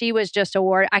 And she was just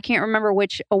awarded, I can't remember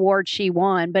which award she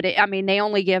won, but they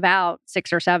only give out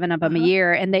 6 or 7 of them a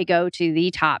year and they go to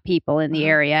the top people in the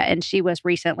area. And she was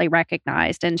recently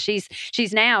recognized. And she's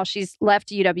left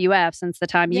UWF since the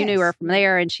time you knew her from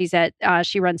there. And she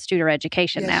runs Studer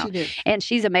Education now. She did. And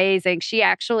she's amazing.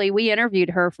 We interviewed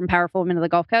her from Powerful Women of the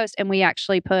Gulf Coast, and we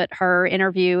actually put her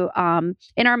interview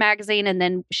in our magazine, and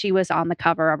then she was on the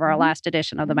cover of our last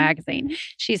edition of the magazine.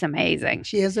 She's amazing.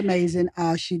 She is amazing.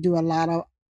 She do a lot of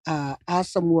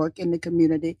awesome work in the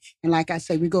community. And like I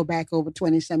say, we go back over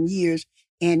 20-some years,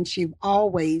 and she's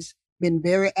always been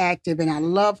very active, and I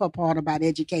love her part about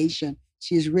education.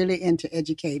 She's really into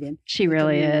educating. She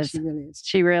really is. She really is.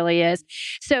 She really is.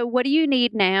 So what do you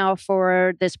need now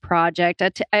for this project?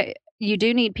 You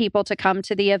do need people to come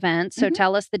to the event. So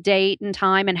tell us the date and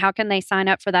time and how can they sign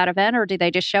up for that event, or do they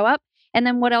just show up? And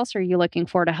then what else are you looking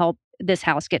for to help this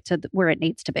house get to where it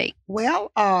needs to be?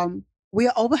 Well,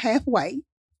 we're over halfway.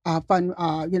 We're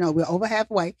over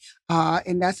halfway.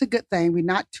 And that's a good thing. We're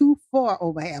not too far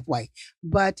over halfway.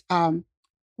 But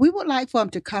we would like for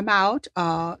them to come out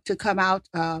on the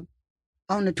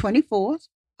 24th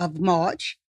of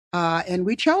March. And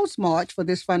we chose March for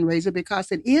this fundraiser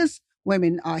because it is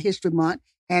Women History Month,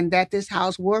 and that this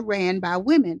house were ran by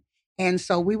women. And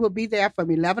so we will be there from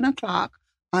 11 o'clock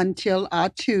until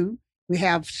 2. We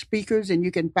have speakers, and you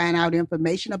can find out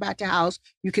information about the house.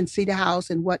 You can see the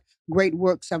house and what great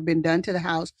works have been done to the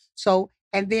house. So,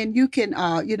 and then you can,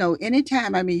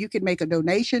 anytime, you can make a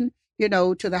donation,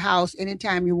 to the house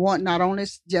anytime you want, not only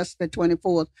just the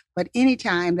 24th, but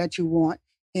anytime that you want.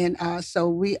 And so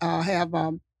we we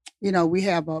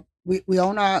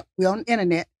own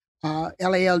internet.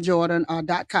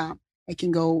 LALJordan.com. They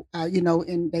can go,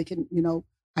 and they can,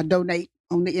 donate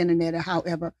on the internet or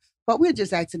however. But we're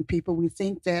just asking people. We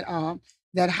think that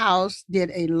that house did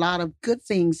a lot of good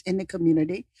things in the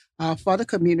community, for the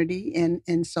community.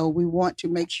 And so we want to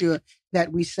make sure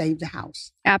that we save the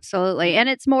house. Absolutely. And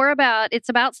it's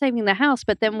about saving the house,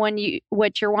 but then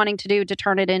what you're wanting to do to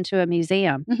turn it into a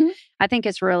museum, I think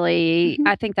it's really,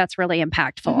 I think that's really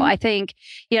impactful. I think,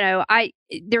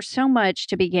 there's so much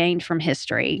to be gained from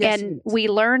history. Yes, and we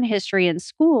learn history in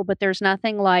school, but there's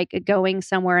nothing like going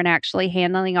somewhere and actually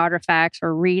handling artifacts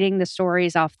or reading the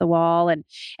stories off the wall and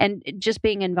just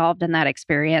being involved in that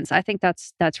experience. I think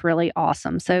that's really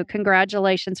awesome. So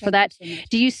congratulations for that. Thank you so much.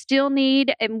 Do you still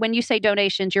need, and when you say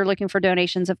donations, you're looking for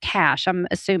donations of cash, I'm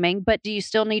assuming, but do you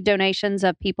still need donations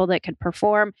of people that could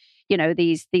perform,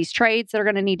 these trades that are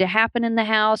going to need to happen in the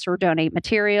house, or donate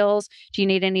materials? Do you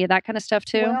need any of that kind of stuff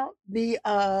too? Well,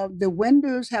 the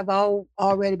windows have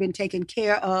already been taken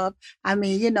care of.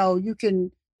 You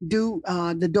can do,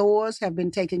 the doors have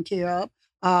been taken care of,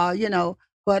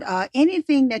 but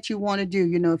anything that you want to do,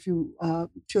 if you,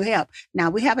 to help. Now,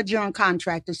 we have a general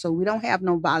contractor, so we don't have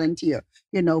no volunteer,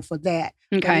 for that.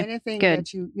 Okay, But anything good.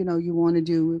 that you want to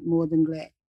do, we're more than glad.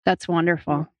 That's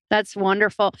wonderful. That's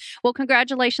wonderful. Well,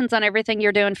 congratulations on everything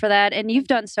you're doing for that. And you've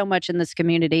done so much in this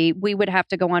community. We would have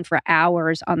to go on for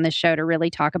hours on this show to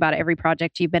really talk about every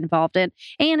project you've been involved in.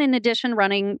 And in addition,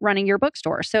 running your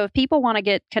bookstore. So if people want to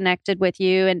get connected with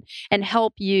you and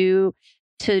help you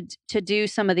to do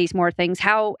some of these more things,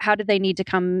 how do they need to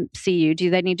come see you?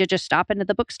 Do they need to just stop into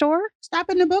the bookstore?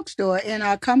 Stop in the bookstore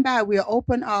and come by. We're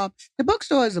open. The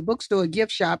bookstore is a bookstore,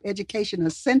 gift shop, educational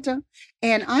center.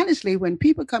 And honestly, when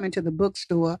people come into the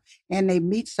bookstore and they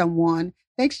meet someone,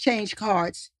 they exchange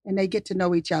cards and they get to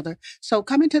know each other. So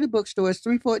come into the bookstore. It's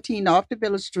 314 off the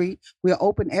Village Street. We're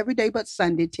open every day but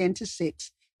Sunday, 10 to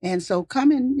 6. And so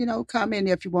come in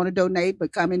if you want to donate,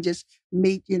 but come and just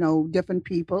meet, different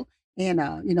people. And,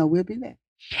 we'll be there.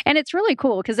 And it's really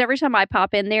cool because every time I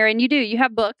pop in there, and you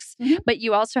have books, but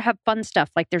you also have fun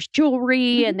stuff. Like there's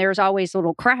jewelry and there's always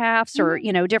little crafts or,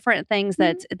 different things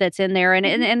that's in there.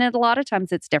 And a lot of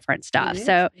times it's different stuff.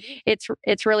 So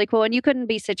it's really cool. And you couldn't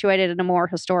be situated in a more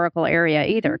historical area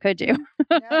either, could you?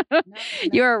 No.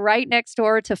 You're right next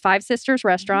door to Five Sisters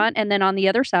Restaurant. And then on the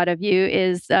other side of you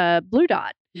is Blue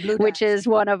Dot. Which is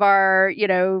one of our,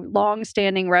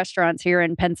 long-standing restaurants here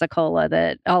in Pensacola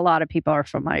that a lot of people are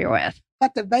familiar with.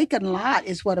 But the vacant lot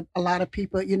is what a lot of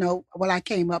people, I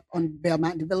came up on Bell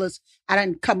Mountain Villas. I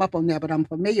didn't come up on there, but I'm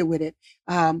familiar with it.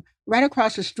 Right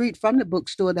across the street from the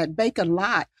bookstore, that vacant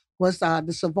lot was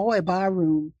the Savoy Bar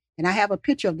Room. And I have a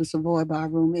picture of the Savoy Bar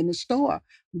Room in the store.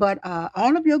 But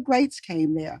all of your greats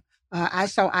came there. I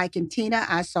saw Ike and Tina.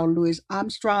 I saw Louis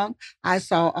Armstrong. I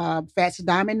saw Fats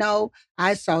Domino.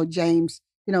 I saw James,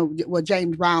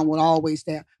 James Brown was always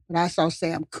there. But I saw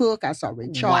Sam Cooke. I saw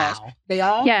Ray Charles. Wow. They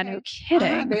all no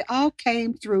kidding. They all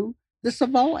came through the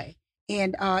Savoy.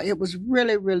 And it was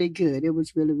really, really good. It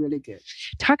was really, really good.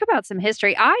 Talk about some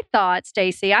history. I thought,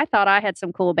 Stacy, I had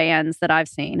some cool bands that I've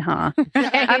seen, huh?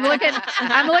 I'm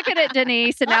looking at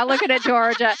Denise and now looking at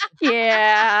Georgia.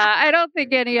 Yeah, I don't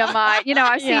think any of my,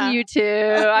 I've seen you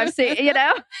too. I've seen,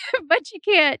 but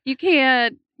you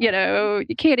can't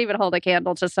even hold a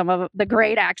candle to some of the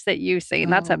great acts that you've seen.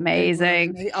 That's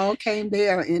amazing. They all came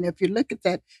there. And if you look at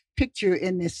that picture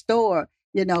in the store,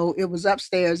 it was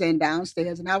upstairs and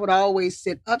downstairs. And I would always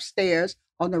sit upstairs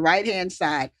on the right-hand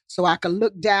side so I could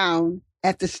look down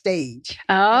at the stage.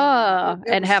 Oh,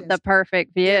 and have the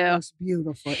perfect view. It was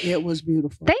beautiful. It was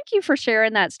beautiful. Thank you for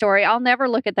sharing that story. I'll never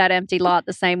look at that empty lot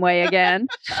the same way again.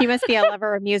 She must be a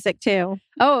lover of music too.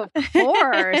 Oh, of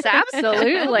course.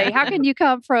 Absolutely. How can you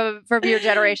come from your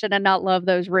generation and not love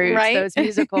those roots, right? Those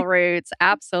musical roots?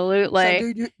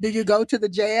 Absolutely. So do you go to the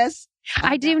jazz?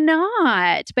 I do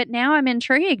not, but now I'm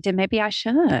intrigued and maybe I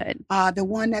should. The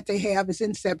one that they have is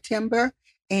in September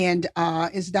and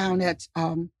is down at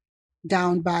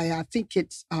down by I think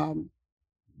Mr.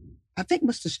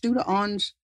 Studer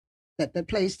owns that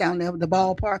place down there with the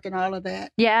ballpark and all of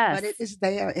that. Yes. But it is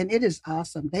there and it is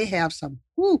awesome. They have some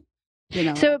So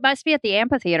it must be at the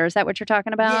amphitheater. Is that what you're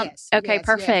talking about? Yes. Okay, yes,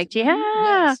 perfect. Yes.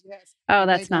 Yeah. Yes. Oh,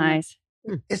 that's nice.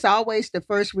 It's always the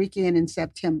first weekend in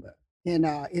September. And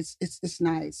it's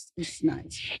nice. It's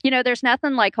nice. There's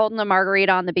nothing like holding a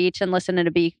margarita on the beach and listening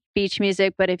to beach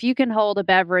music. But if you can hold a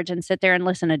beverage and sit there and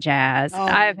listen to jazz,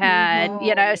 I've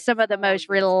had, some of the most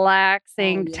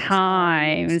relaxing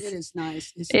times. It is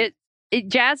nice.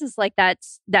 Jazz is like that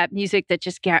music that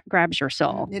just grabs your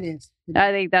soul. It is. I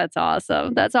think that's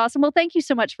awesome. That's awesome. Well, thank you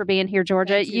so much for being here,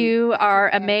 Georgia. You are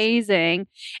amazing.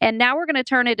 And now we're going to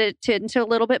turn it into a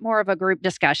little bit more of a group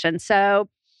discussion. So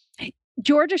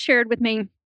Georgia shared with me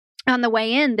on the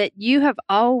way in that you have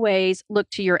always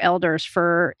looked to your elders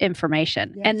for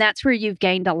information. Yes. And that's where you've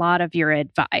gained a lot of your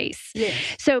advice. Yes.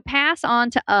 So pass on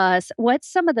to us,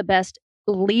 what's some of the best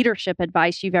leadership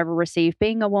advice you've ever received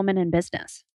being a woman in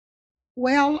business?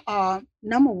 Well,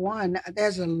 number one,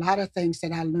 there's a lot of things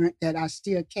that I learned that I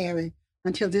still carry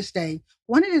until this day.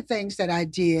 One of the things that I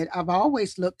did, I've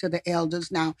always looked to the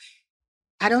elders. Now,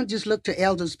 I don't just look to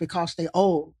elders because they're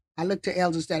old. I look to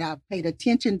elders that I've paid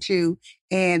attention to,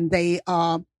 and they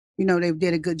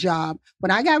did a good job.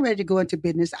 When I got ready to go into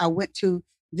business, I went to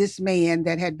this man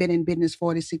that had been in business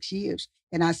 46 years,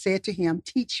 and I said to him,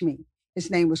 teach me. His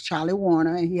name was Charlie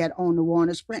Warner, and he had owned the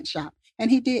Warner's print shop,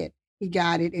 and he did. He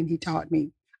got it, and he taught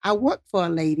me. I worked for a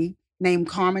lady named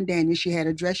Carmen Daniels. She had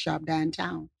a dress shop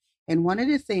downtown, and one of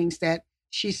the things that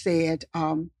she said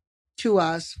to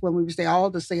us when we was there, all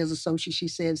the sales associates, she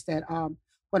says that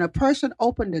when a person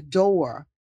opened the door,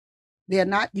 you're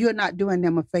not doing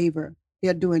them a favor.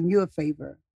 They're doing you a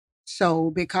favor. So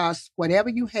because whatever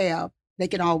you have, they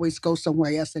can always go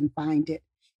somewhere else and find it.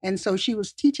 And so she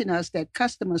was teaching us that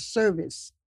customer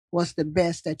service was the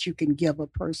best that you can give a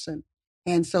person.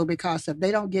 And so because if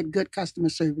they don't get good customer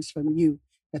service from you,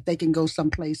 that they can go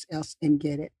someplace else and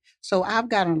get it. So I've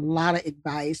gotten a lot of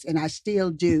advice, and I still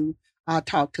do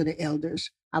talk to the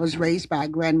elders. I was raised by a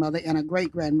grandmother and a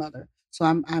great grandmother, so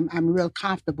I'm real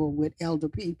comfortable with elder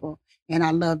people, and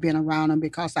I love being around them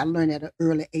because I learned at an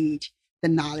early age the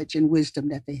knowledge and wisdom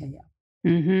that they have.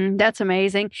 That's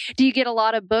amazing. Do you get a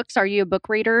lot of books? Are you a book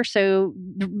reader? So,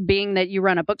 being that you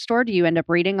run a bookstore, do you end up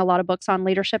reading a lot of books on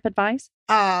leadership advice?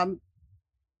 To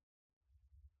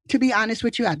be honest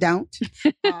with you, I don't.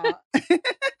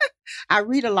 I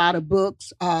read a lot of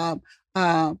books,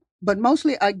 but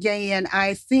mostly, again,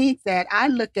 I think that I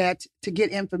look at to get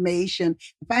information.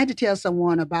 If I had to tell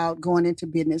someone about going into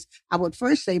business, I would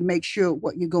first say make sure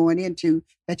what you're going into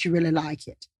that you really like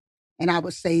it. And I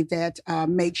would say that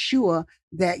make sure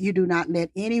that you do not let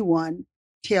anyone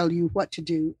tell you what to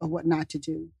do or what not to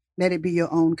do. Let it be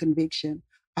your own conviction.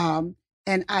 And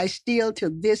I still, to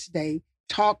this day,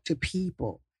 talk to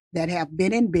people that have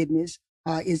been in business,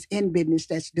 is in business,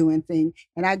 that's doing things.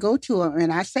 And I go to them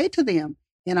and I say to them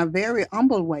in a very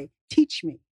humble way, teach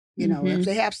me. You know, if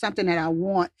they have something that I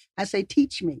want, I say,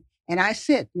 teach me. And I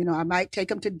sit, I might take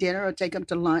them to dinner or take them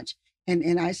to lunch,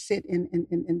 and I sit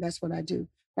and that's what I do.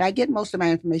 But I get most of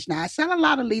my information. I sell a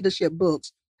lot of leadership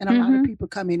books, and a lot of people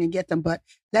come in and get them, but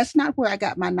that's not where I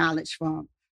got my knowledge from.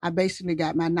 I basically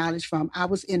got my knowledge from, I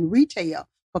was in retail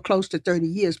for close to 30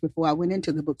 years before I went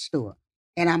into the bookstore.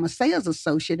 And I'm a sales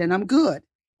associate, and I'm good.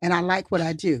 And I like what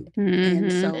I do.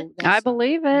 And so I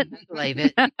believe it. I believe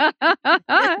it.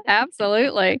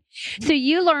 Absolutely. So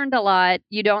you learned a lot.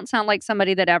 You don't sound like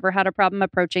somebody that ever had a problem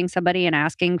approaching somebody and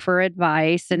asking for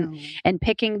advice and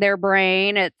picking their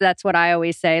brain. That's what I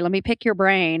always say. Let me pick your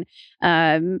brain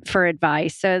for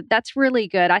advice. So that's really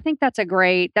good. I think that's a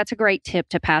great tip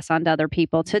to pass on to other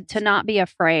people, to not be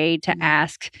afraid to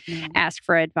ask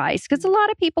for advice, because a lot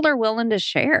of people are willing to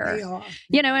share. They are.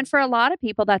 And for a lot of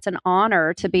people, that's an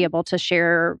honor to be able to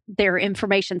share their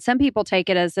information. Some people take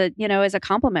it as a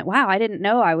compliment. Wow, I didn't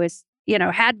know I was,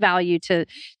 had value to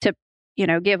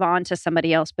give on to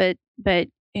somebody else. But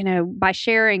by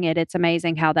sharing it, it's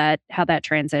amazing how that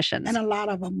transitions. And a lot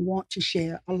of them want to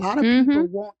share. A lot of people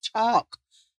won't talk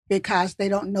because they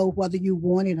don't know whether you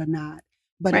want it or not.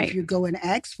 But if you go and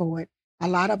ask for it, a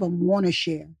lot of them want to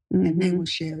share, and they will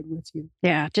share it with you.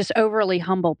 Yeah, just overly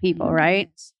humble people,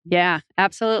 right? Yes. Yeah,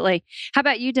 absolutely. How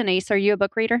about you, Denise? Are you a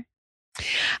book reader?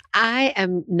 I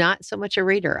am not so much a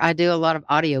reader. I do a lot of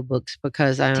audiobooks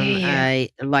because I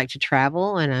like to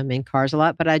travel and I'm in cars a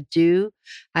lot. But I do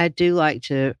like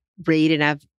to read, and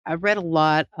I've read a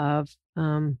lot of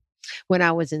when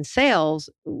I was in sales.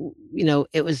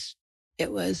 It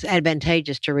was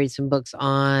advantageous to read some books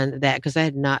on that because I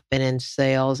had not been in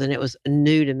sales and it was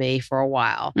new to me for a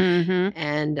while.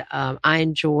 And I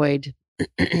enjoyed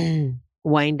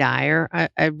Wayne Dyer.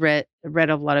 I read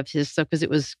a lot of his stuff because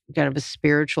it was kind of a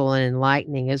spiritual and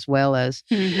enlightening, as well as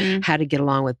how to get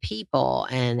along with people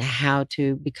and how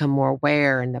to become more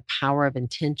aware and the power of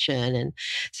intention. And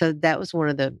so that was one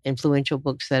of the influential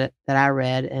books that I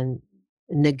read. And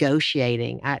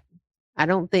negotiating. I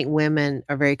don't think women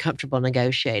are very comfortable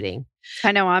negotiating.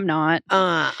 I know I'm not.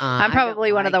 I'm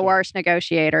probably one of the worst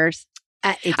negotiators.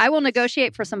 I will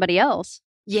negotiate for somebody else.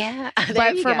 Yeah.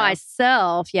 But for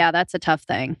myself, that's a tough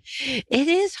thing. It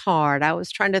is hard. I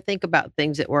was trying to think about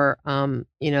things that were,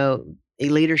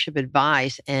 leadership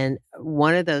advice. And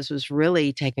one of those was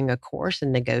really taking a course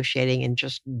in negotiating and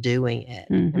just doing it.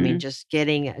 I mean, just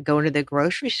going to the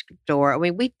grocery store. I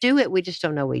mean, we do it. We just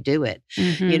don't know we do it.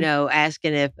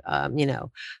 Asking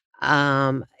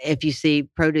if you see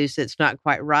produce that's not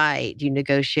quite right, you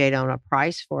negotiate on a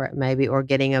price for it maybe, or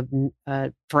getting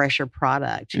a fresher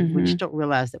product. We just don't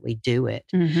realize that we do it.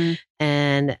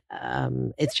 And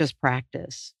it's just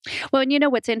practice. Well,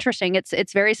 and what's interesting,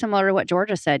 it's very similar to what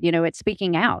Georgia said. It's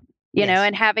speaking out,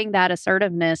 and having that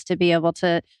assertiveness to be able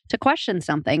to question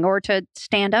something or to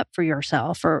stand up for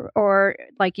yourself or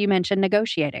like you mentioned,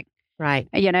 negotiating. Right.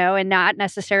 And not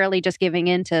necessarily just giving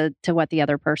in to what the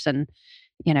other person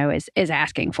is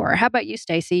asking for. How about you,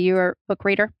 Stacey? You're a book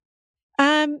reader?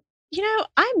 I'm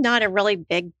not a really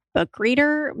big book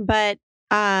reader, but,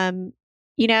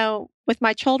 with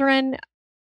my children,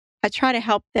 I try to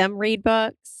help them read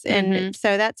books. And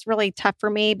so that's really tough for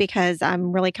me because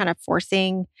I'm really kind of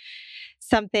forcing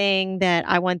something that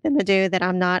I want them to do that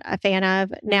I'm not a fan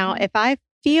of. Now, if I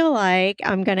feel like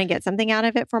I'm going to get something out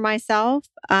of it for myself,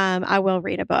 I will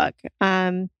read a book.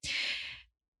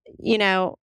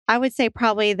 I would say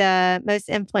probably the most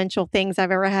influential things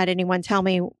I've ever had anyone tell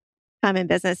me I'm in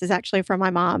business is actually from my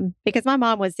mom, because my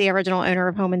mom was the original owner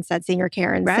of Home Instead Senior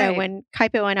Care. And so when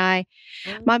Kaipo and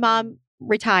my mom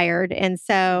retired. And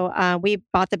so we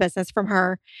bought the business from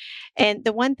her. And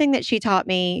the one thing that she taught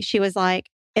me, she was like,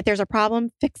 if there's a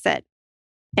problem, fix it.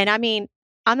 And I mean,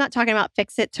 I'm not talking about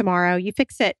fix it tomorrow. You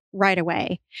fix it right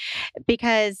away,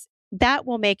 because that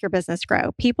will make your business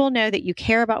grow. People know that you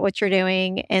care about what you're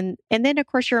doing. And then of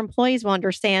course your employees will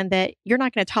understand that you're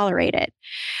not going to tolerate it.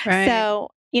 Right. So,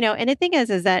 and the thing is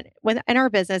that in our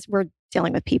business, we're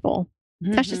dealing with people.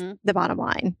 That's just the bottom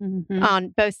line on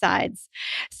both sides.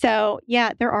 So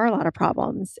yeah, there are a lot of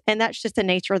problems, and that's just the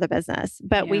nature of the business,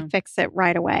 but we fix it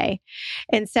right away.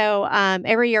 And so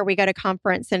every year we go to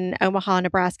conference in Omaha,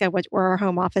 Nebraska, where our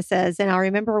home office is. And I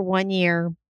remember one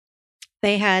year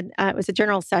they had, it was a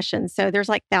general session. So there's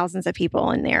like thousands of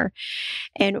people in there.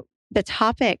 And the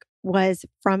topic was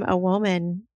from a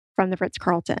woman from the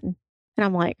Ritz-Carlton. And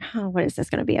I'm like, what is this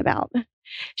going to be about?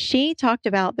 She talked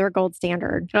about their gold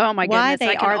standard. Oh my goodness. Why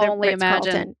they are the Ritz-Carlton.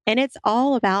 Imagine. And it's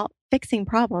all about fixing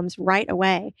problems right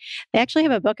away. They actually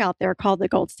have a book out there called The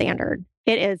Gold Standard.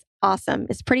 It is awesome.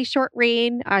 It's a pretty short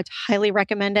read. I'd highly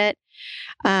recommend it.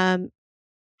 I'm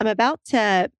about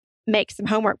to make some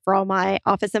homework for all my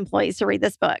office employees to read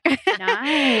this book.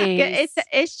 Nice.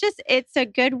 It's a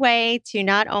good way to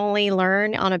not only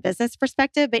learn on a business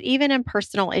perspective, but even in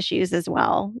personal issues as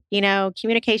well.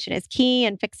 Communication is key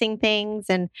in fixing things.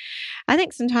 And I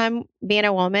think sometimes being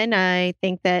a woman, I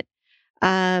think that,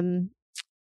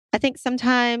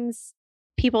 sometimes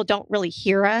people don't really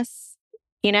hear us,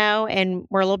 and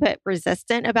we're a little bit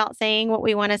resistant about saying what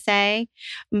we want to say.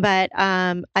 But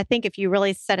I think if you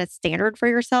really set a standard for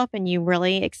yourself and you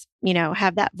really,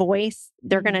 have that voice,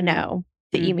 they're going to know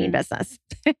that you mean business.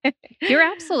 You're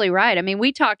absolutely right. I mean,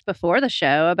 we talked before the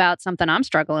show about something I'm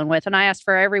struggling with, and I asked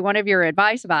for every one of your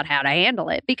advice about how to handle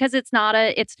it, because it's not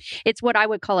it's what I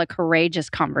would call a courageous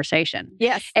conversation.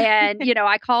 Yes. And,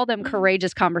 I call them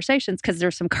courageous conversations because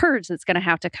there's some courage that's going to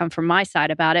have to come from my side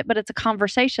about it, but it's a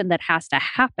conversation that has to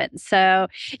happen. So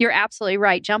you're absolutely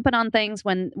right. Jumping on things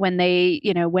when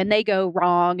they go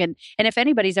wrong. And if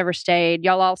anybody's ever stayed,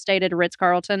 y'all all stayed at a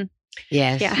Ritz-Carlton?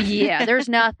 Yes. Yeah. There's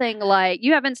nothing like,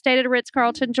 you haven't stayed at a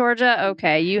Ritz-Carlton, Georgia?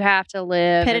 Okay. You have to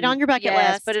live. Put it on your bucket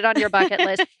list. Put it on your bucket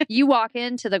list. You walk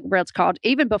into the Ritz-Carlton,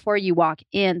 even before you walk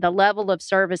in, the level of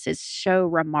service is so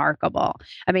remarkable.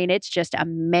 I mean, it's just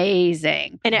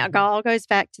amazing. And it all goes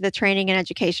back to the training and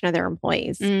education of their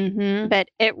employees. But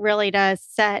it really does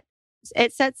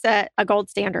sets a gold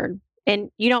standard. And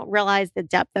you don't realize the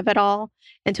depth of it all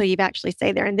until you've actually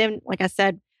stayed there. And then, like I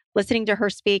said, listening to her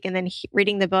speak and then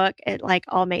reading the book, it like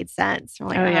all made sense. We're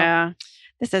like, yeah.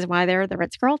 This is why they're the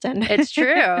Ritz-Carlton. It's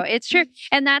true. It's true.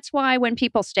 And that's why when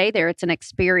people stay there, it's an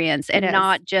experience and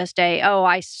not just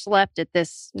I slept at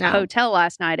this hotel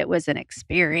last night. It was an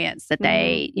experience that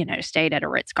they, stayed at a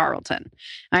Ritz-Carlton.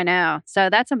 I know. So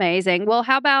that's amazing. Well,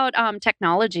 how about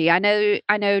technology? I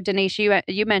know, Denise,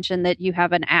 you mentioned that you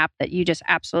have an app that you just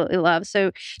absolutely love.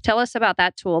 So tell us about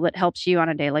that tool that helps you on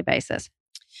a daily basis.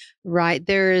 Right.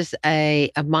 There's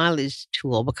a mileage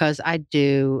tool, because I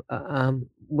do,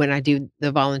 when I do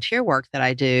the volunteer work that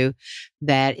I do,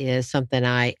 that is something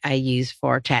I use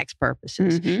for tax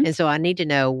purposes. And so I need to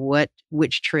know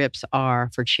which trips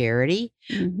are for charity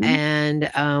and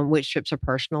which trips are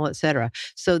personal, et cetera.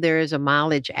 So there is a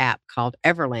mileage app called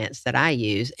Everlance that I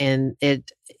use, and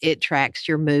it tracks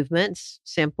your movements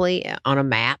simply on a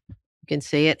map. You can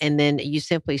see it. And then you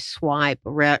simply swipe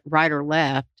right or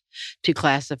left to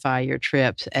classify your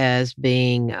trips as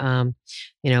being,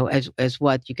 as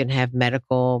what you can have: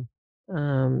 medical,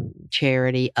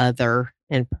 charity, other,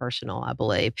 and personal, I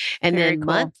believe. And Very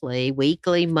then cool.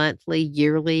 weekly, monthly,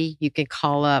 yearly, you can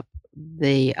call up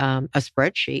a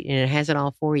spreadsheet and it has it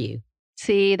all for you.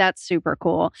 See, that's super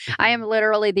cool. I am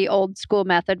literally the old school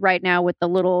method right now with the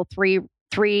little the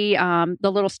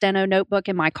little steno notebook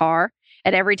in my car.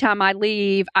 And every time I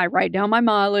leave, I write down my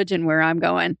mileage and where I'm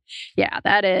going. Yeah,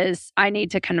 I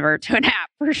need to convert to an app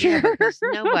for sure.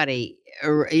 Yeah,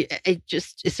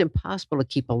 because it's impossible to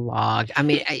keep a log. I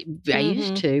mean, I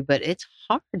used to, but it's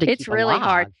hard to keep a log. It's really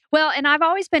hard. Well, and I've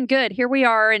always been good. Here we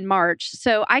are in March.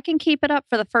 So I can keep it up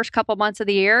for the first couple months of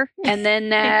the year. And then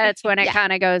that's when it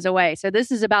kind of goes away. So this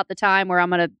is about the time where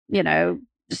I'm going to,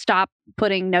 stop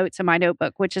putting notes in my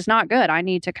notebook, which is not good. I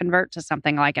need to convert to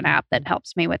something like an app that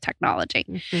helps me with technology.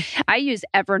 I use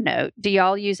Evernote. Do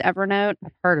y'all use Evernote?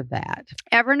 I've heard of that.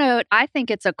 Evernote, I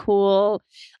think it's a cool,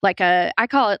 I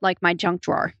call it like my junk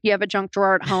drawer. You have a junk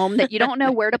drawer at home that you don't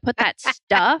know where to put that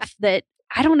stuff that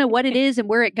I don't know what it is and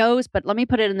where it goes, but let me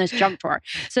put it in this junk drawer.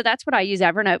 So that's what I use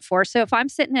Evernote for. So if I'm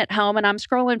sitting at home and I'm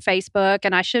scrolling Facebook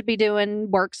and I should be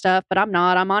doing work stuff, but I'm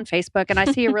not, I'm on Facebook and I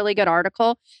see a really good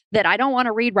article that I don't want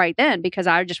to read right then because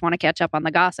I just want to catch up on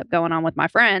the gossip going on with my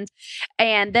friends.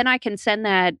 And then I can send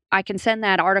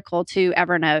that article to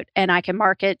Evernote and I can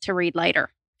mark it to read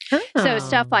later. So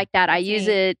stuff like that, I use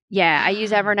it. Yeah, I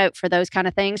use Evernote for those kind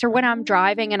of things. Or when I'm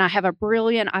driving and I have a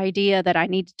brilliant idea that I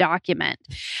need to document,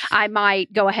 I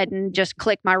might go ahead and just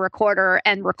click my recorder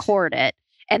and record it.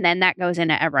 And then that goes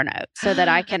into Evernote so that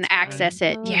I can access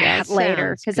it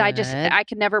later. Because I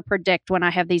can never predict when I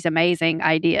have these amazing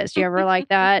ideas. Do you ever like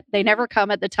that? They never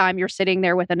come at the time you're sitting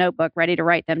there with a notebook ready to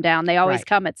write them down. They always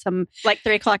come at some... Like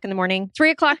 3 o'clock in the morning.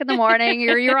 3 o'clock in the morning.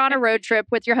 You're on a road trip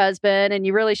with your husband and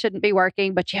you really shouldn't be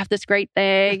working, but you have this great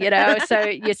thing, so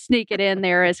you sneak it in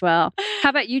there as well. How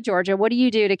about you, Georgia? What do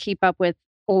you do to keep up with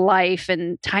life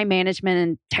and time management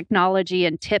and technology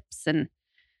and tips? And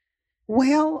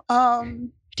Well,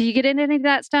 do you get into any of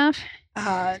that stuff?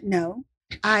 no.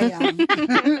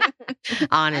 I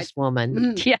honest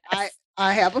woman. Yes.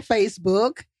 I have a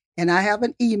Facebook and I have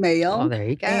an email. Oh, there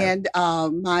you go. And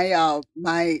my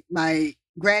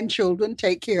grandchildren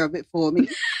take care of it for me.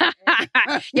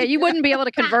 Yeah, you wouldn't be able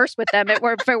to converse with them if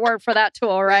it weren't for that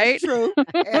tool, right? That's true.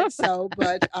 And so,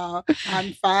 but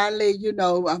I'm finally,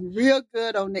 I'm real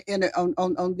good on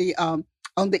the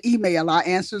on the email. I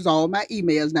answers all my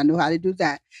emails and I know how to do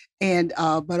that. And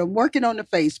but I'm working on the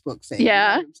Facebook thing.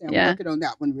 Yeah. I'm working on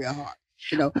that one real hard.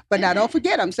 But now don't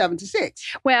forget I'm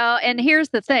 76. Well, and here's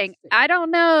the thing. I don't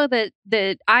know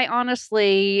that I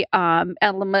honestly am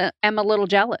a little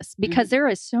jealous because there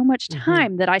is so much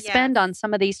time that I spend on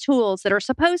some of these tools that are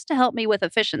supposed to help me with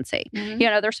efficiency.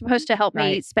 They're supposed to help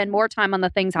me spend more time on the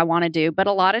things I want to do. But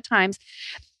a lot of times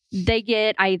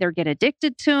I either get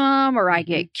addicted to them or I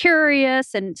get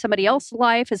curious and somebody else's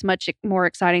life is much more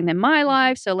exciting than my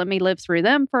life. So let me live through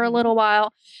them for a little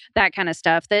while, that kind of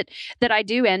stuff that I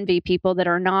do envy people that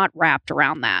are not wrapped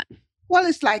around that. Well,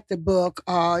 it's like the book,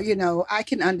 I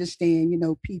can understand,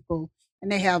 people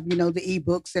and they have, the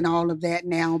ebooks and all of that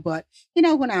now. But,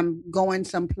 when I'm going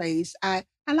someplace, I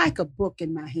like a book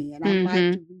in my hand. I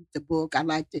like to read the book. I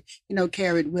like to,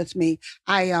 carry it with me.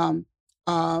 I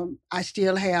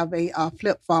still have a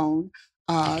flip phone.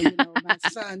 My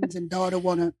sons and daughter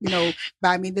want to,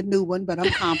 buy me the new one, but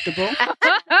I'm comfortable.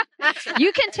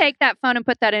 You can take that phone and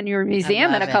put that in your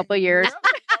museum in a couple of years.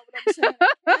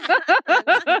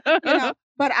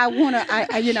 But I want to,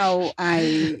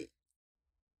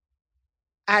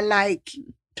 I like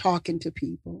talking to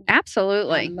people.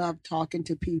 Absolutely. I love talking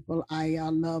to people. I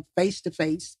love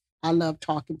face-to-face. I love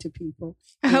talking to people.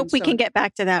 I hope we can get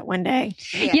back to that one day.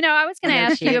 Yeah. I was going to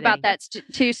ask you about that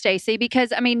too, Stacey,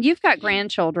 because you've got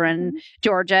grandchildren,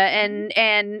 Georgia,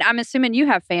 and I'm assuming you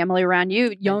have family around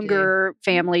you, younger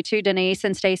family too, Denise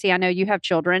and Stacey. I know you have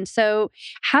children. So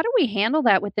how do we handle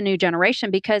that with the new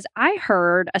generation? Because I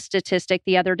heard a statistic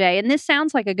the other day, and this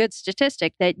sounds like a good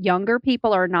statistic, that younger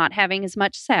people are not having as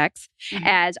much sex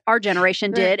as our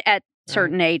generation did at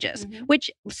certain ages, which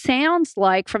sounds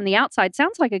like from the outside,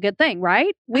 sounds like a good thing,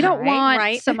 right? We don't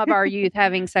want some of our youth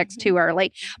having sex too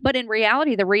early. But in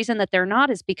reality, the reason that they're not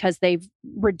is because they've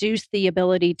reduced the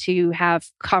ability to have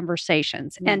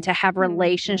conversations and to have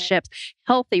relationships,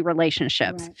 healthy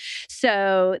relationships.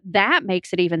 So that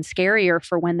makes it even scarier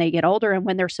for when they get older and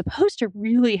when they're supposed to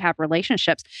really have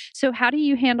relationships. So how do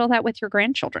you handle that with your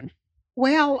grandchildren?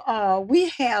 Well, we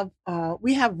have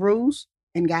rules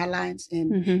and guidelines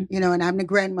and, and I'm the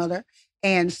grandmother.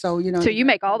 And so, So you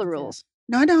make all the rules.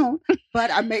 No, I don't,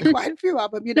 but I make quite a few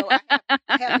of them. I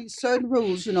have these certain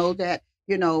rules, that,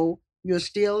 you're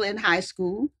still in high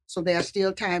school. So there's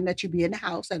still time that you be in the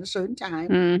house at a certain time.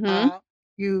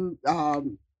 When you're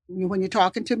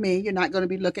talking to me, you're not going to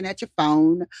be looking at your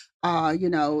phone,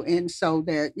 and so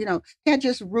they're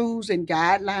just rules and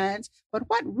guidelines. But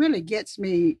what really gets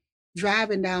me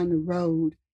driving down the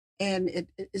road, and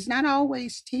it's not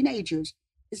always teenagers.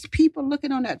 It's people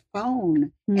looking on that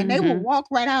phone, and they will walk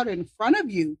right out in front of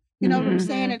you. You know what I'm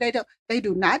saying? And they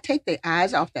do not take their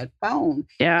eyes off that phone.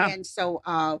 Yeah. And so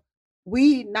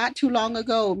we not too long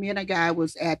ago, me and a guy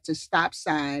was at the stop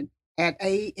sign at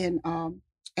A in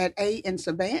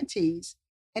Cervantes,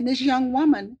 and this young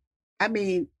woman,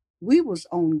 we was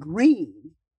on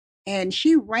green, and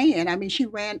she ran. She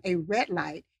ran a red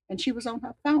light. And she was on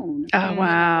her phone. Oh,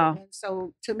 wow. And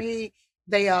so to me,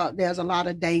 there's a lot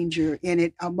of danger in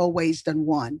it, more ways than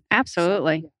one.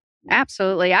 Absolutely. So,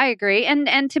 Absolutely. I agree.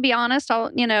 And to be honest, I'll,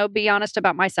 be honest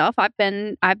about myself. I've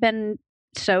been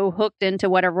so hooked into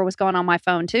whatever was going on my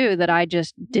phone too, that I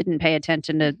just didn't pay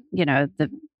attention to, the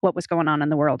what was going on in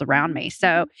the world around me.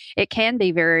 So it can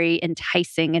be very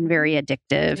enticing and very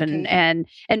addictive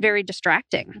and very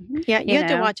distracting. Yeah, you have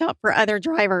to watch out for other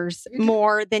drivers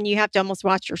more than you have to almost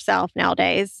watch yourself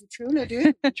nowadays. You truly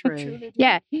do. True.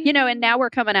 Yeah. And now we're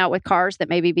coming out with cars that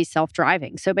maybe be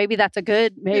self-driving. So maybe that's a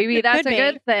good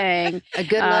good thing. A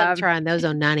good luck trying those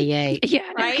on 98. Yeah.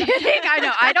 Right? I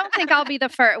know. I don't think I'll be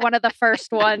one of the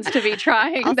first ones to be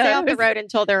trying I'll those. stay off the road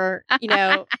until they're,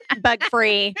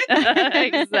 bug-free.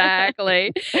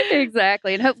 Exactly.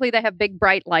 And hopefully they have big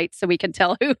bright lights so we can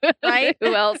tell who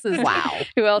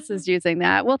else is using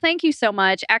that. Well, thank you so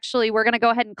much. Actually, we're going to go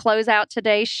ahead and close out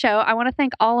today's show. I want to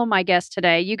thank all of my guests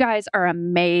today. You guys are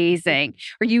amazing.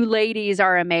 Or you ladies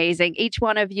are amazing. Each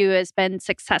one of you has been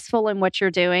successful in what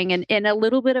you're doing and in a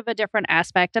little bit of a different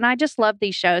aspect. And I just love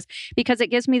these shows because it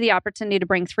gives me the opportunity to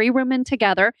bring three women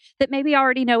together that maybe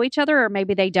already know each other or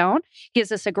maybe they don't.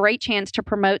 Gives us a great chance to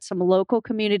promote some local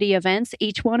community events.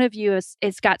 Each one of you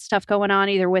has got stuff going on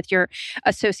either with your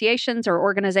associations or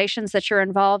organizations that you're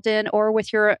involved in or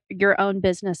with your own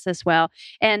business as well.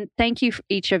 And thank you,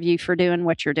 each of you, for doing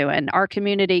what you're doing. Our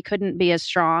community couldn't be as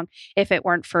strong if it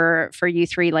weren't for you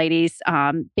three ladies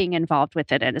being involved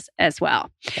with it as well.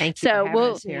 Thank you. So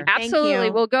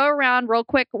we'll go around real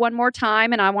quick one more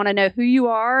time, and I want to know who you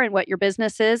are and what your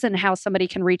business is and how somebody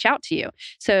can reach out to you.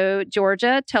 So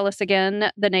Georgia, tell us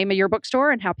again the name of your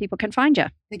bookstore and how people can find you.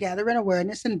 The Gathering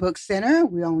Awareness and Book Center.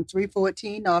 We're on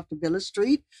 314 North DeVilla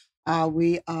Street.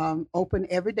 We open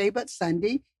every day but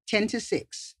Sunday, 10 to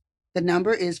 6. The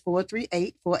number is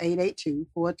 438-4882,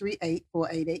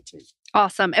 438-4882.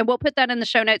 Awesome. And we'll put that in the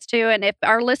show notes too. And if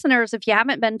our listeners, if you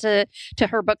haven't been to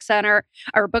her book center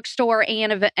or bookstore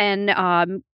and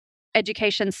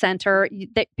education center,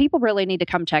 that people really need to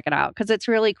come check it out because it's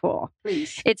really cool.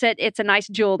 Please. It's a nice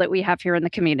jewel that we have here in the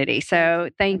community. So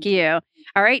thank you.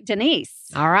 All right, Denise.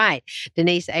 All right.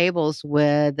 Denise Abels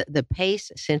with the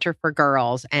PACE Center for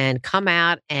Girls. And come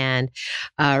out and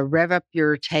rev up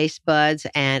your taste buds.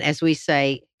 And as we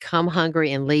say, come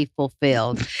hungry and leave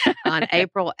fulfilled. On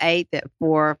April 8th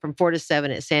from 4 to 7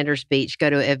 at Sanders Beach, go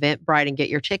to Eventbrite and get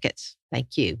your tickets.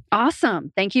 Thank you.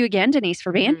 Awesome. Thank you again, Denise,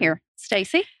 for being here.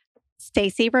 Stacy?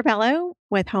 Stacy Rebello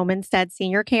with Home Instead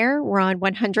Senior Care. We're on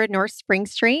 100 North Spring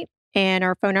Street, and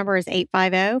our phone number is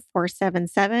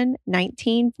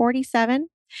 850-477-1947.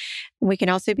 We can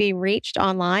also be reached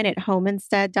online at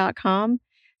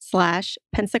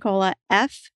homeinstead.com/Pensacola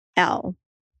FL.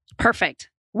 Perfect.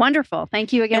 Wonderful.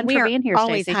 Thank you again for being here, Stacy.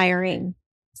 Always hiring.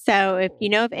 So if you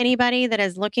know of anybody that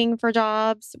is looking for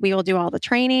jobs, we will do all the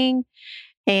training,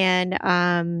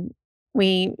 and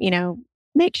we,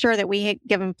 make sure that we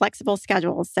give them flexible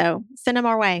schedules. So send them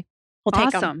our way. We'll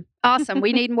take them. Awesome.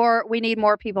 We need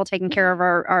more people taking care of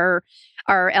our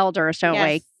elders, don't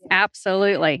we?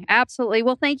 Absolutely. Absolutely.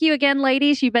 Well, thank you again,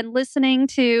 ladies. You've been listening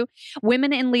to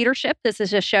Women in Leadership. This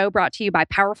is a show brought to you by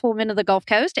Powerful Women of the Gulf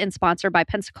Coast and sponsored by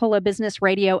Pensacola Business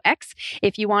Radio X.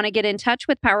 If you want to get in touch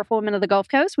with Powerful Women of the Gulf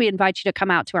Coast, we invite you to come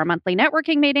out to our monthly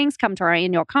networking meetings, come to our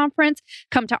annual conference,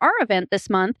 come to our event this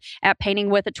month at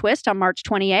Painting with a Twist on March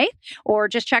 28th, or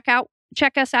just check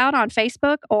us out on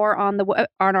Facebook or on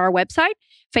our website.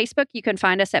 Facebook, you can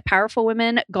find us at Powerful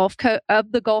Women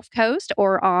of the Gulf Coast,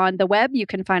 or on the web, you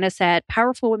can find us at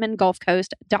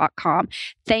powerfulwomengulfcoast.com.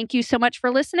 Thank you so much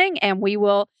for listening, and we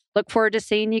will look forward to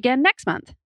seeing you again next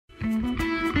month.